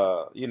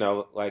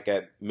like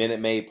at Minute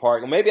Maid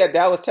Park, or maybe at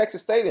Dallas,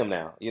 Texas Stadium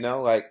now.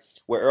 Like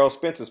where Earl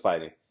Spencer's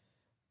fighting.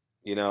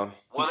 Well,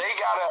 they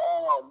got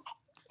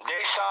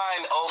they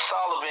signed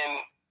O'Sullivan.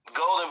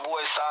 Golden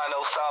Boy signed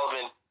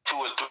O'Sullivan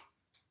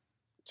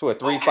to a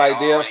 3-fight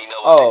deal.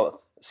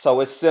 Oh, so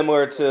it's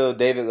similar to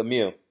David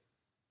Lemieux.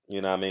 You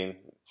know what I mean?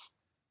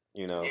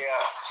 Yeah.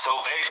 So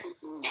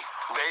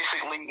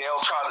basically,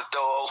 they'll try to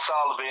throw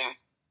O'Sullivan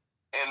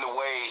in the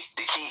way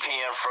to keep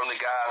him from the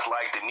guys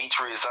like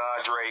Demetrius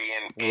Andre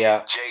and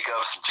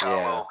Jacobs and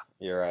Charlo.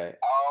 Yeah, you're right.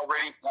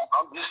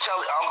 I'm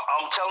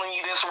telling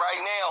you this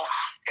right now.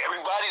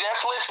 Everybody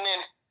that's listening,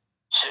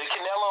 should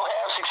Canelo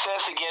have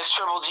success against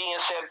Triple G in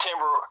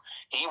September,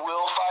 he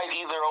will fight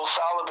either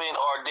O'Sullivan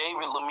or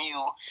David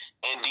Lemieux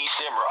in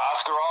December.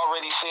 Oscar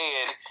already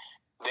said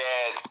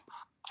that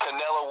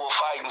Canelo will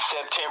fight in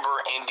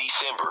September and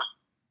December.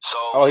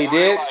 So he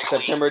did?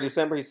 September,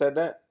 December, he said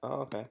that?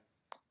 Oh, okay.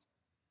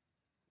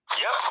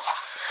 Yep.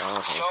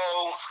 Okay. So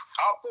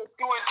I'll put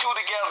two and two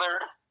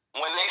together.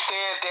 When they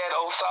said that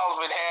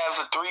O'Sullivan has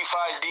a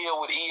 3-fight deal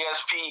with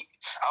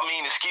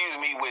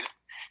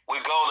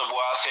with Golden Boy,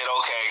 I said,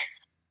 okay,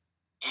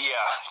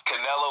 yeah,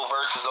 Canelo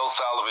versus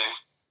O'Sullivan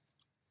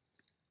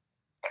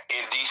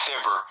in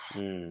December.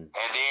 And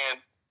then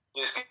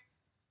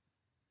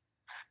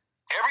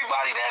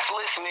everybody that's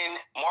listening,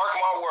 mark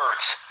my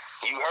words.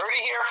 You heard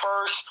it here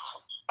first.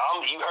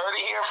 You heard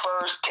it here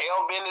first.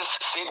 Tail business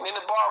sitting in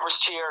the barber's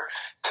chair.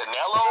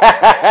 Canelo.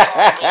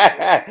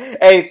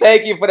 Hey,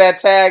 thank you for that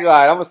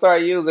tagline. I'm gonna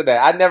start using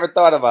that. I never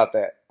thought about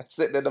that.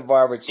 Sitting in the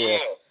barber chair.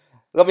 Yeah.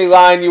 Let me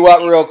line you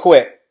up real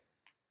quick.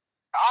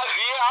 I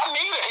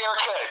need a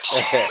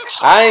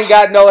haircut. I ain't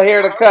got no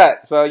hair to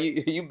cut, so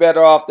you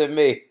better off than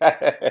me. Yeah.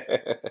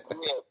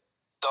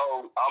 So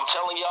I'm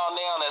telling y'all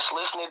now that's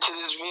listening to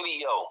this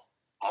video,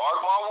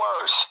 mark my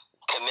words.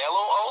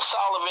 Canelo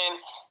O'Sullivan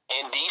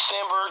in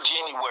December,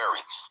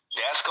 January.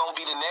 That's going to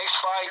be the next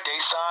fight. They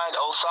signed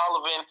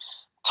O'Sullivan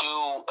to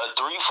a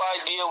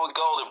 3-fight deal with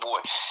Golden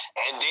Boy.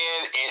 And then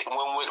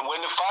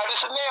when the fight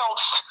is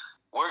announced,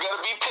 we're going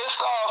to be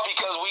pissed off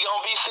because we're going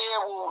to be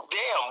saying, well,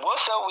 damn,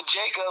 what's up with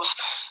Jacobs?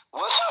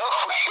 What's up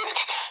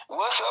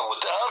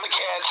with the other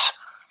cats?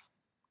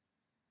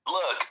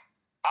 Look,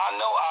 I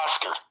know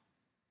Oscar.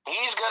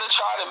 He's going to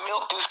try to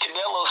milk this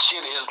Canelo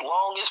shit as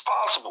long as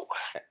possible.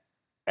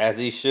 As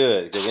he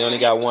should, because he only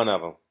got one of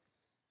them.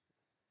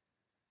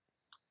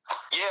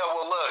 Yeah,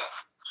 well, look,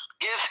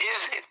 it's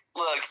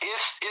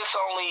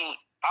only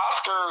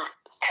Oscar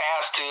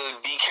has to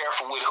be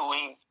careful with who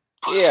he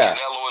puts Canelo in the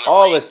ring.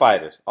 All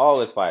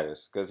his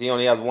fighters, because he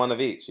only has one of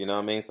each. You know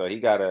what I mean? So he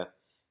gotta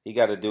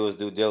do his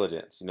due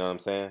diligence. You know what I'm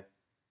saying?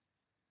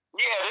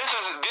 Yeah, this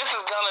is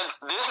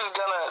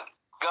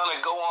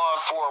gonna go on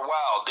for a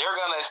while. They're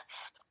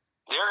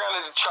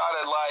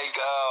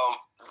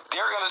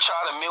gonna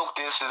try to milk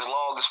this as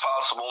long as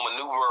possible,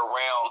 maneuver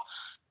around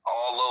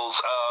all those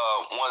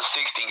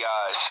 160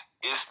 guys.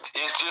 It's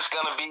just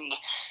gonna be,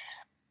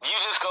 you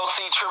just go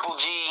see Triple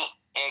G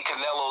and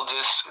Canelo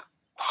just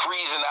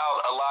freezing out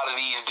a lot of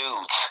these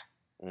dudes.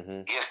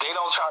 Mm-hmm. If they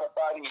don't try to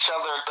fight each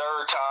other a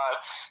third time,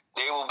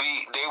 they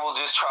will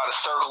just try to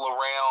circle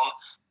around.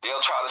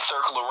 They'll try to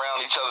circle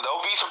around each other.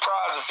 Don't be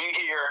surprised if you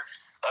hear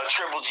a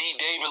Triple G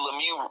David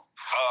Lemieux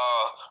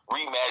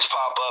rematch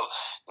pop up.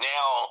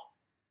 Now,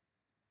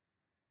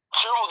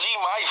 Triple G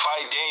might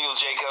fight Daniel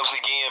Jacobs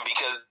again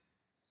because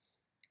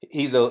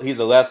he's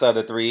the lesser of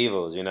the three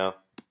evils, you know.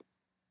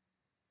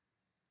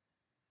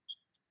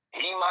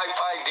 He might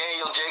fight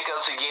Daniel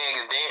Jacobs again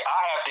because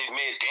I have to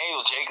admit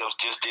Daniel Jacobs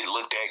just didn't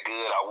look that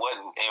good. I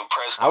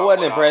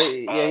wasn't impressed.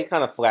 Yeah, he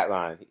kind of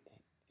flatlined,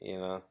 you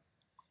know.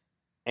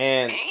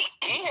 And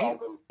he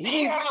hasn't looked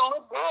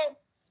good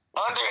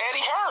under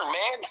Eddie Hearn,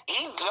 man.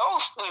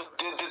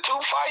 The 2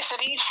 fights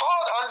that he's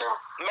fought under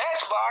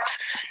Matchbox,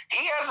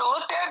 he hasn't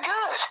looked that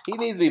good. He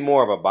needs to be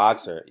more of a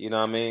boxer. You know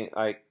what I mean?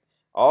 Like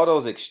all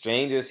those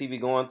exchanges he be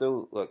going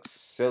through look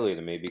silly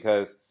to me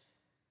because,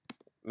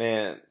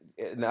 man,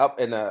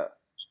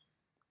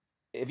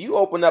 if you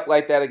open up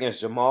like that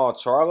against Jamal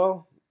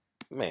Charlo,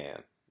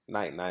 man,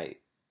 night.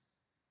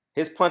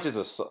 His punches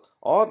are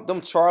all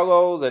them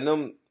Charlos and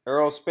them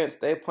Earl Spence,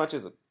 their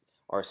punches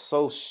are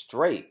so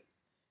straight.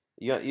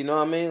 You know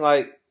what I mean?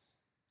 Like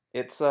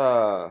it's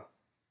good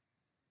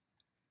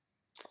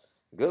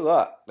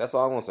luck. That's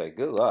all I'm gonna say.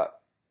 Good luck.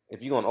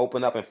 If you're gonna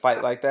open up and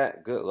fight like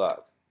that, good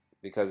luck.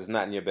 Because it's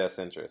not in your best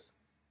interest.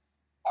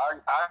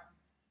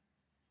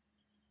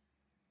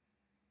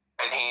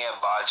 Hand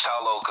by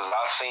Charlo because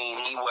I seen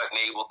he wasn't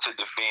able to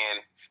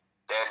defend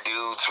that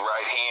dude's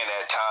right hand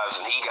at times,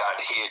 and he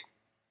got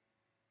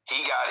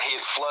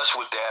hit flush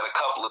with that a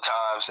couple of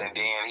times, and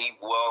then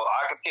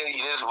I can tell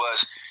you this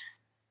was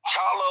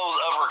Charlo's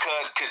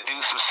uppercut could do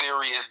some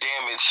serious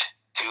damage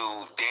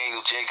to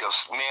Daniel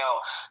Jacobs.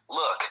 Now,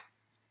 look,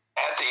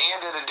 at the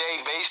end of the day,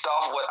 based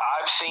off what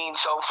I've seen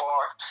so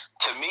far,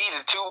 to me,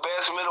 the 2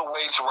 best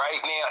middleweights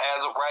right now,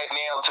 as of right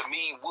now, to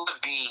me would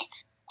be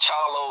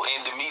Charlo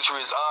and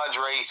Demetrius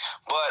Andre,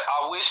 but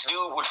I wish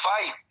dude would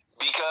fight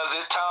because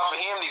it's time for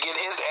him to get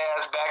his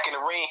ass back in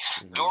the ring.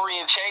 Mm-hmm.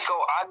 Dorianchenko,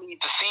 I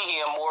need to see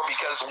him more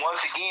because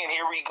once again,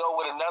 here we go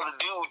with another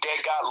dude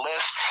that got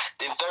less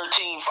than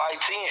 13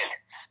 fights in.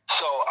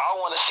 So I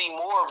want to see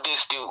more of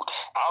this dude.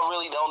 I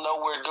really don't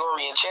know where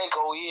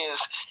Dorianchenko is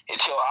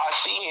until I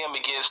see him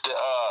against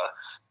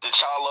the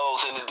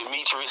Charlos and the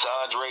Demetrius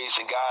Andres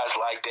and guys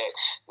like that.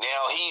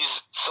 Now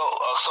he's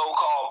a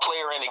so-called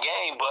player in the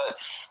game, but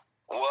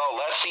well,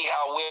 let's see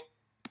how well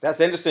That's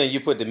interesting.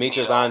 You put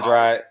Demetrius You know,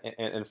 Andrade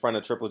in front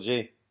of Triple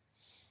G.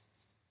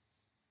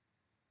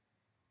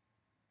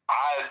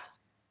 I've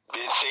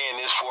been saying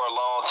this for a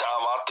long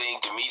time. I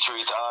think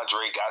Demetrius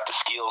Andrade got the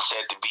skill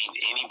set to beat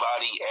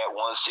anybody at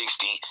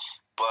 160.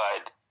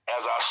 But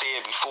as I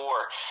said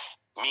before,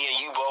 me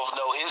and you both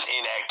know his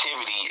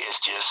inactivity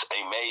is just a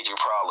major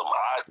problem.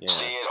 I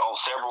said on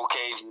several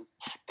occasions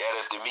that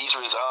if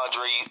Demetrius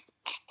Andrade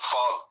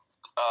fought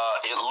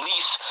at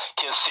least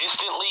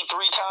consistently 3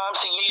 times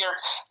a year,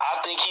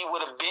 I think he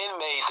would have been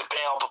made the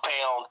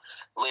pound-for-pound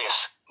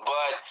list.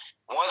 But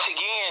once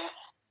again,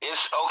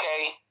 it's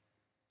okay.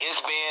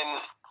 It's been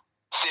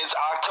since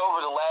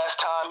October the last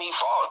time he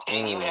fought,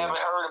 and you haven't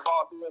heard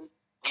about him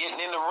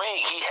getting in the ring.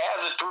 He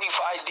has a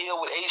 3-fight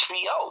deal with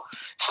HBO.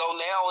 So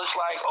now it's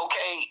like,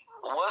 okay,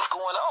 what's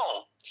going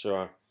on?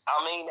 Sure. I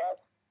mean,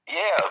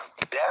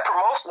 that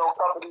promotional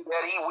company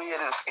that he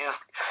with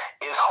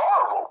is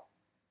horrible.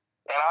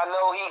 And I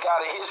know he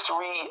got a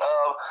history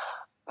of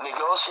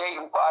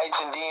negotiating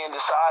fights and then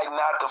deciding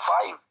not to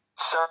fight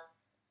certain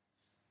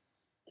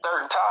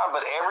time.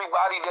 But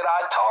everybody that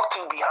I talk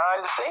to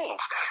behind the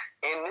scenes,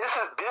 and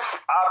this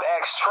I've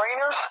asked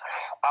trainers,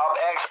 I've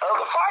asked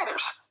other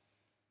fighters,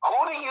 who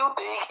do you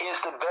think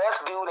is the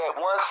best dude at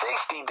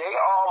 160? They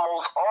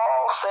almost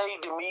all say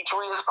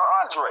Demetrius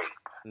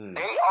Andrade.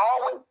 They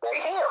always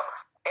say him.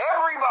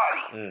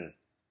 Everybody.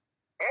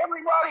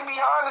 Everybody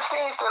behind the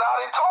scenes that I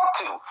didn't talk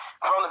to,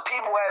 from the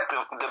people at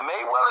the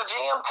Mayweather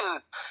gym to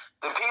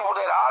the people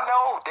that I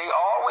know, they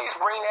always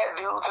bring that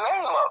dude's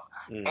name up.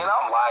 And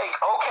I'm like,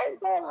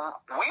 okay, well,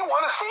 we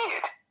want to see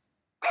it.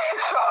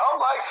 So I'm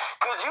like,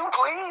 could you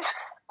please?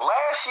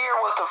 Last year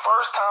was the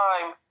first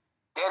time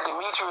that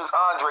Demetrius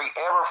Andrade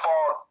ever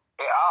fought,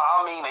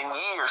 I mean in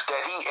years,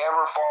 that he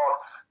ever fought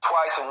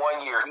twice in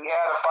 1 year. He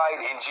had a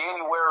fight in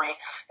January,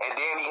 and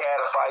then he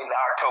had a fight in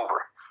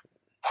October.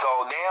 So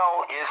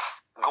now it's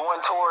going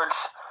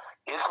towards,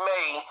 it's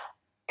May,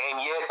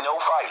 and yet no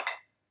fight.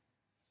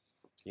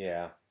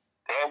 Yeah.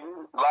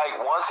 And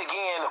like, once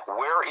again,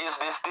 where is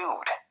this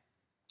dude?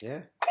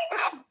 Yeah.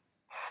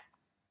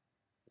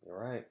 You're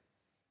right.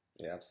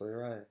 You're absolutely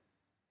right.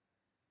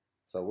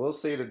 So we'll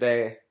see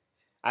today.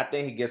 I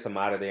think he gets him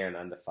out of there in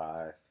under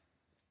 5.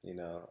 You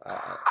know,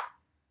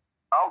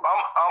 I'm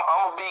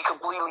gonna be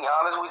completely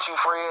honest with you,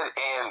 Fred,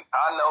 and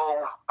I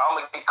know I'm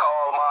gonna get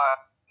called my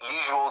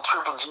usual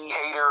Triple G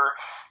hater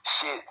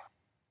shit.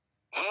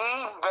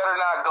 He better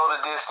not go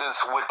the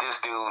distance with this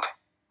dude.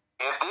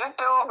 If this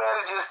dude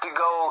manages to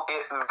go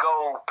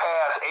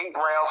past 8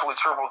 rounds with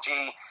Triple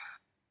G,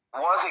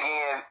 once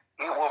again,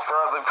 it will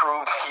further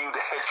prove to you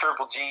that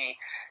Triple G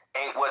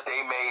ain't what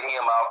they made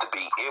him out to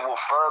be. It will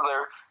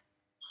further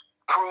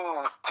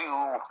prove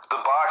to the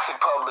boxing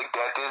public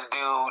that this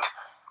dude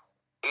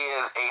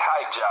is a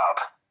hype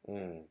job.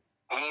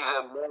 He's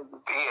a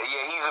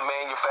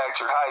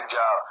manufactured hype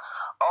job.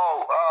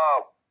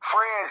 Oh,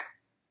 Fred,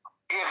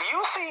 if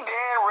you see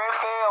Dan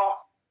Redfield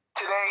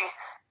today,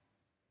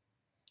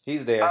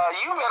 he's there.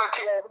 You better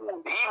tell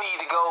him he need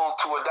to go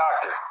to a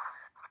doctor.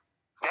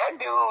 That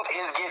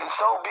dude is getting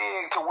so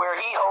big to where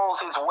he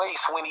holds his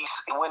waist when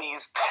he's when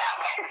he's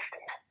talking.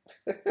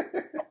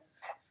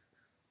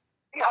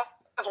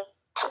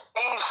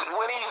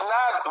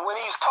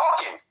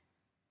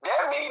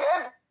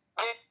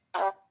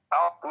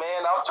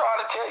 Man, I'm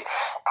trying to tell you,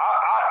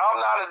 I'm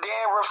not a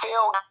Dan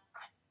Rafael,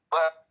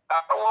 but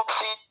I want to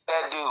see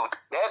that dude.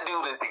 That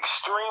dude is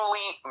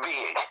extremely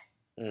big.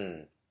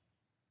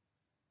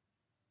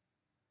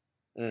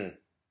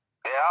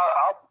 Yeah,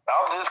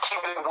 I'll just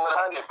keep it at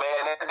 100,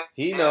 man.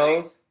 He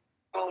knows.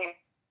 I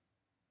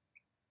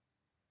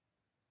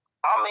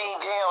mean,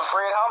 damn,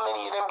 Fred, how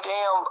many of them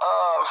damn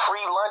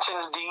free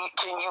lunches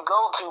can you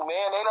go to,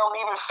 man? They don't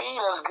even feed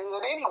us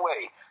good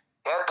anyway.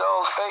 At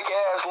those fake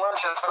ass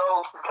lunches for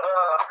those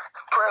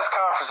press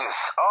conferences,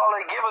 all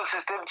they give us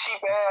is them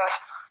cheap ass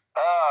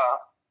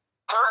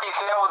turkey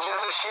sandwiches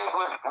and shit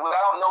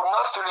without no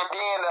mustard, and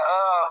then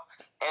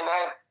and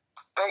that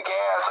fake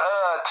ass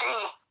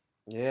tea.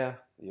 Yeah,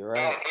 you're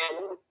right.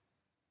 And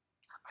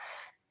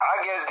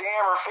I guess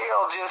Dan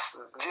Rafael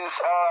just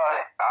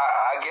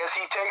I guess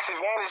he takes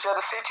advantage of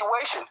the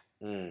situation.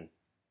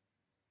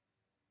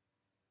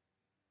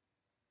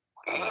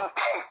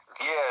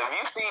 Yeah, if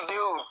you see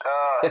dude,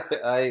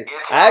 I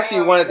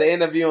actually wanted to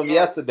interview him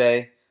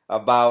yesterday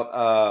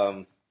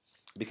about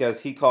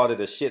because he called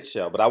it a shit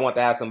show, but I want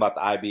to ask him about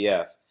the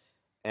IBF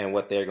and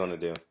what they're going to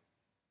do.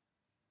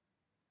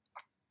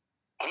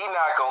 He's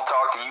not gonna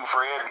talk to you,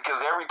 Fred,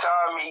 because every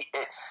time he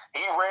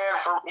ran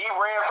for me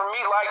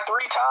like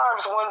 3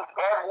 times when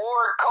at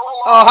Ward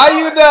Cola. Oh, how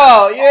you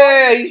know?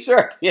 Yeah, he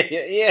sure did.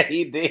 Yeah,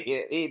 he did.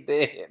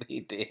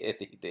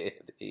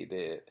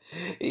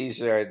 He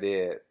sure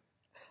did.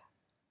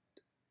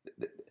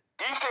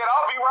 He said,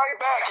 "I'll be right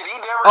back," and he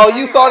never. Oh,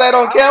 you saw that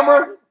on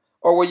camera,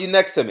 or were you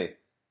next to me?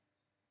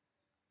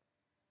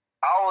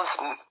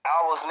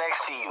 I was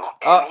next to you,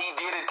 and he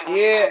did it to me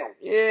too.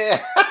 Yeah.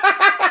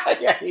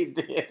 Yeah, he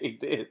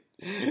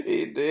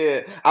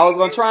did. I was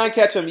gonna try and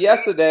catch him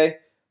yesterday,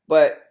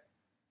 but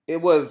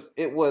it was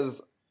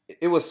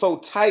it was so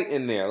tight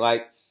in there.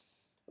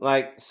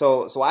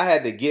 So I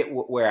had to get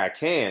where I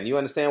can. You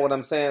understand what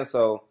I'm saying?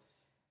 So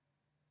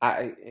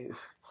I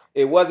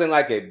it wasn't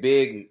like a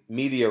big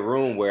media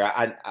room where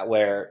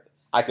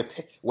I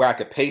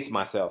could pace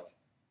myself.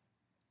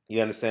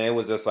 You understand? It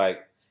was just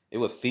like it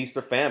was feast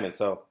or famine.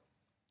 So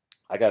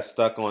I got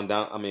stuck on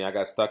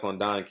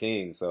Don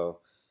King. So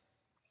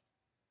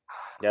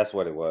that's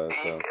what it was.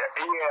 So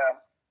yeah.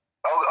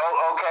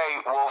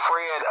 Okay. Well,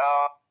 Fred,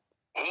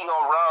 he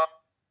gonna run.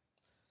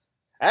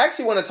 I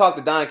actually want to talk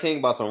to Don King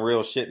about some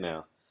real shit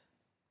now.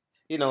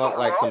 You know,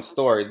 like some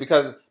stories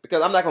because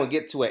I'm not gonna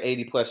get to an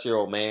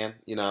 80-plus-year-old man.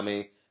 You know what I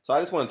mean? So I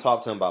just want to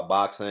talk to him about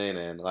boxing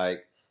and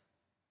like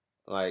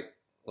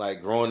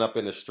growing up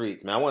in the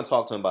streets. Man, I want to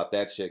talk to him about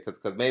that shit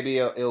because maybe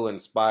it'll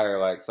inspire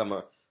like some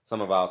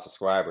of our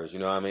subscribers. You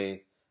know what I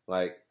mean?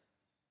 Like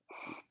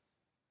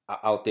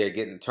out there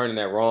turning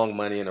that wrong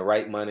money into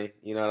right money.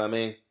 You know what I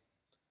mean?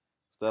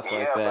 Stuff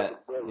like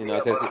that. But, you know,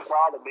 because the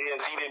problem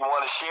is he didn't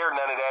want to share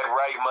none of that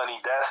right money.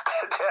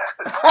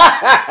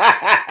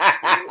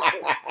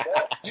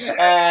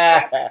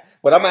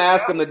 But I'm gonna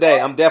ask him today.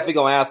 I'm definitely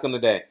gonna ask him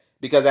today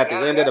because at the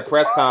end of the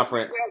press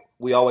conference,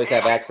 we always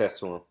have access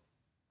to him.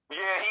 Yeah,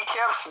 he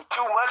kept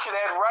too much of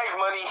that right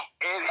money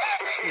and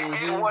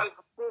he didn't want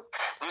to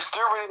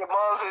distribute it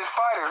amongst his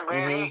fighters.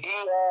 Man,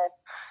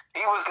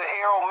 he was the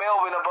Harold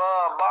Melvin of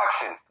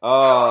boxing.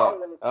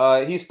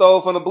 He stole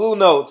from the Blue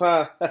Notes,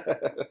 huh? Oh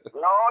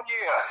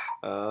yeah.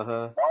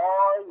 Oh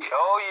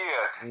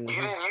yeah. You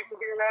didn't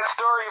hear that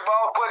story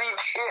about what he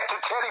did to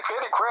Teddy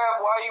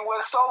Pendergraft while he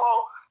went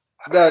solo?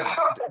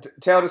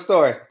 Tell the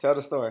story. Tell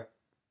the story.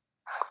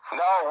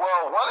 No,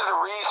 well, one of the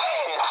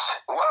reasons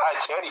why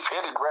Teddy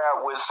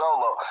Pendergraft went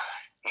solo,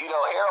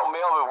 Harold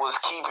Melvin was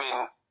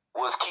keeping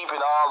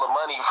all the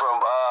money from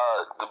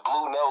the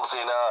Blue Notes,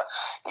 and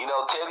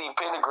Teddy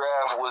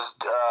Pendergraft was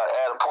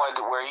at a point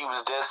to where he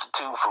was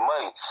destitute for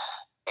money,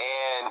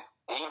 and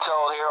he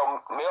told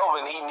Harold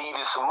Melvin he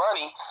needed some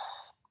money,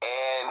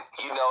 and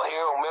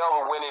Harold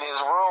Melvin went in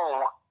his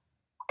room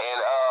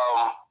and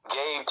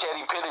gave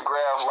Teddy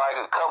Pendergraft like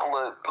a couple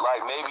of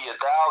maybe $1,000,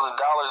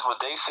 but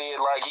they said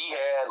like he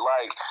had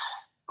like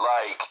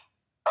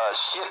a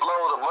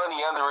shitload of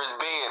money under his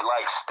bed,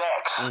 like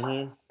stacks.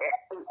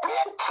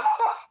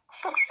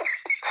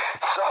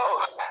 So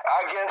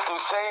I guess the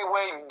same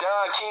way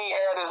Don King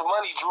had his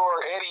money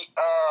drawer,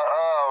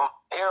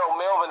 Harold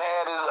Melvin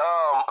had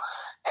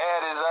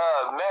his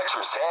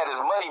mattress, had his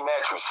money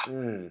mattress.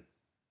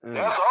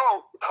 That's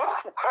all.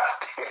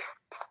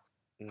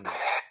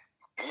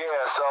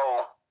 Yeah, so,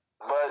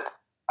 but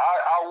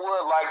I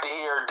would like to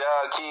hear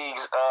Don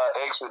King's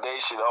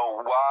explanation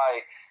on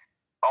why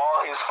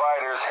all his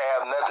fighters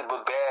have nothing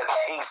but bad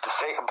things to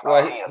say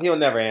about him. He'll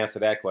never answer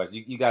that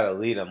question. You got to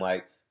lead him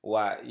like,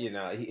 why? You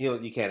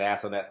can't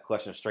ask him that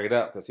question straight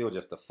up because he'll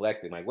just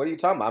deflect it. Like, what are you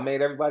talking about? I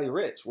made everybody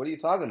rich. What are you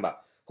talking about?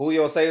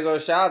 Julio Cesar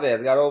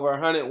Chavez got over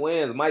 100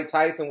 wins. Mike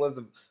Tyson was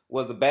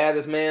the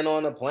baddest man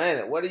on the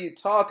planet. What are you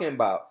talking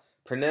about?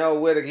 Pernell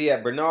Whitaker. He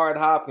had Bernard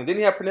Hopkins. Didn't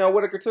he have Pernell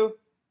Whitaker too?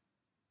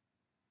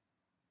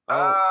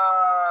 I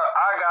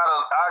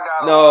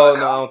got. No, I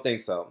don't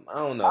think so. I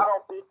don't know. I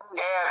don't think he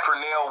had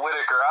Pernell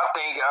Whitaker.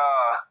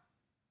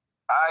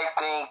 I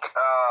think.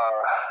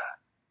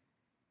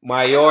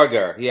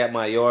 Mayorga. He had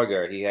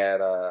Mayorga. He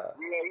had. Yeah,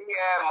 he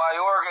had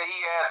Mayorga.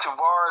 He had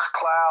Tavares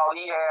Cloud.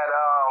 He had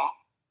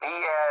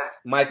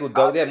Michael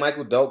Doak. They had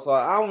Michael Doak. So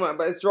I don't know,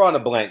 but it's drawing a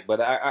blank.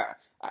 But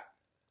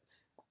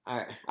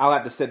I'll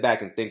have to sit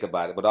back and think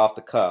about it. But off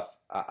the cuff,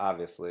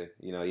 obviously,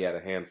 he had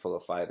a handful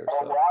of fighters.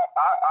 So. Well,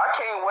 I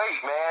can't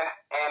wait, man,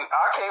 and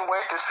I can't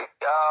wait to see.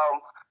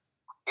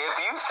 If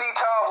you see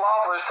Tom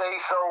Loeffler say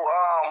so,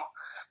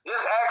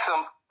 just ask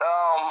him.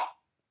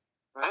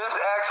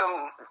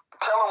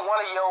 Tell him one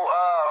of your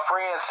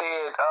friends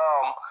said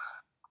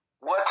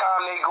what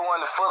time they go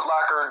in the Foot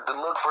Locker to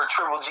look for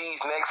Triple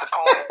G's next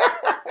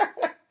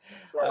opponent.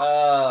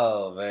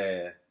 Oh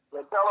man.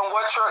 Tell him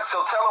what truck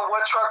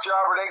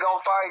driver they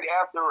gonna fight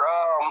after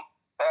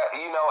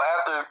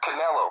after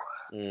Canelo.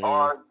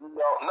 Or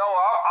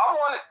I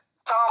wanted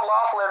Tom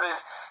Loeffler to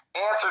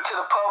answer to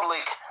the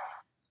public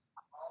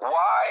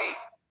why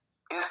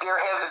is there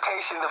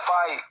hesitation to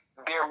fight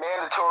their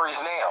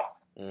mandatories now?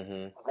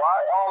 Why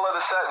all of a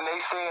sudden they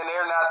saying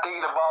they're not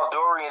thinking about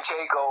Dorian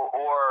Chaco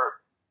or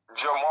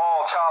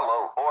Jamal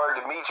Charlo or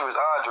Demetrius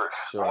Andre?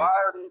 Sure. Why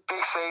are they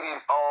fixated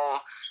on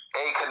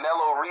a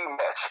Canelo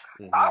rematch?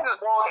 I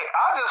just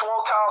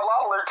want Tom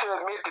Loeffler to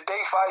admit that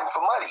they fighting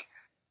for money.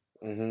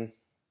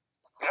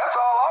 That's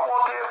all I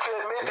want them to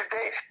admit that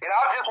and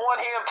I just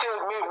want him to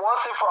admit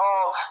once and for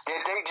all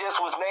that they just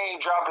was name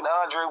dropping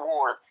Andre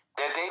Ward,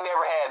 that they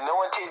never had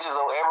no intentions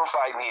of ever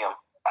fighting him.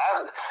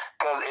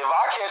 Because if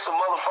I catch a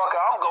motherfucker,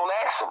 I'm gonna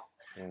ask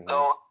him.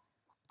 So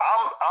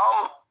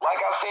I'm like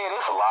I said,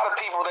 it's a lot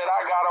of people that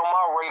I got on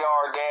my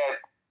radar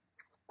that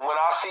when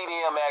I see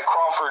them at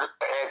Crawford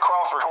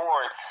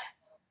Horn,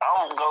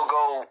 I'm gonna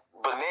go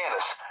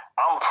bananas.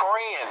 I'm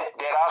praying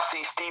that I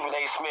see Stephen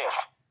A. Smith.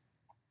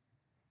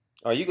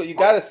 Oh, you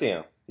got to see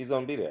him. He's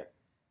gonna be there.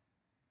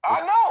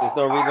 I know. There's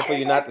no reason for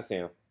you not to see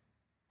him.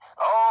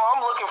 Oh,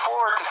 I'm looking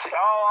forward to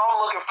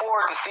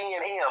seeing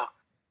him.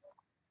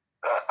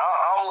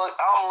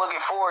 I'm looking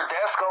forward.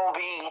 That's gonna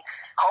be.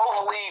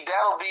 Hopefully,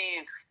 that'll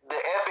be the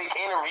epic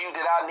interview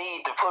that I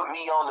need to put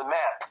me on the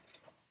map.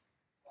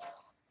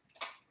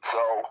 So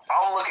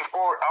I'm looking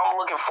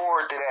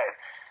forward to that.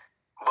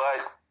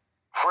 But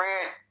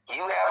Fred,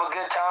 you have a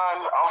good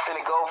time. I'm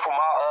finna go for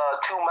my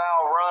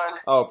 2-mile run.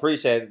 Oh,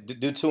 appreciate it.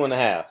 Do 2.5.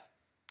 I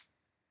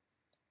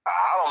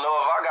don't know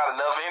if I got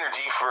enough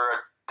energy for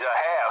a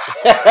half.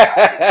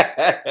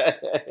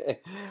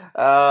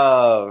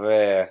 Oh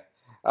man.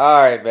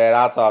 All right, man.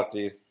 I'll talk to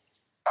you.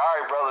 All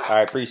right, brother. All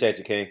right, appreciate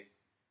you, King.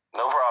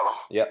 No problem.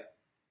 Yep.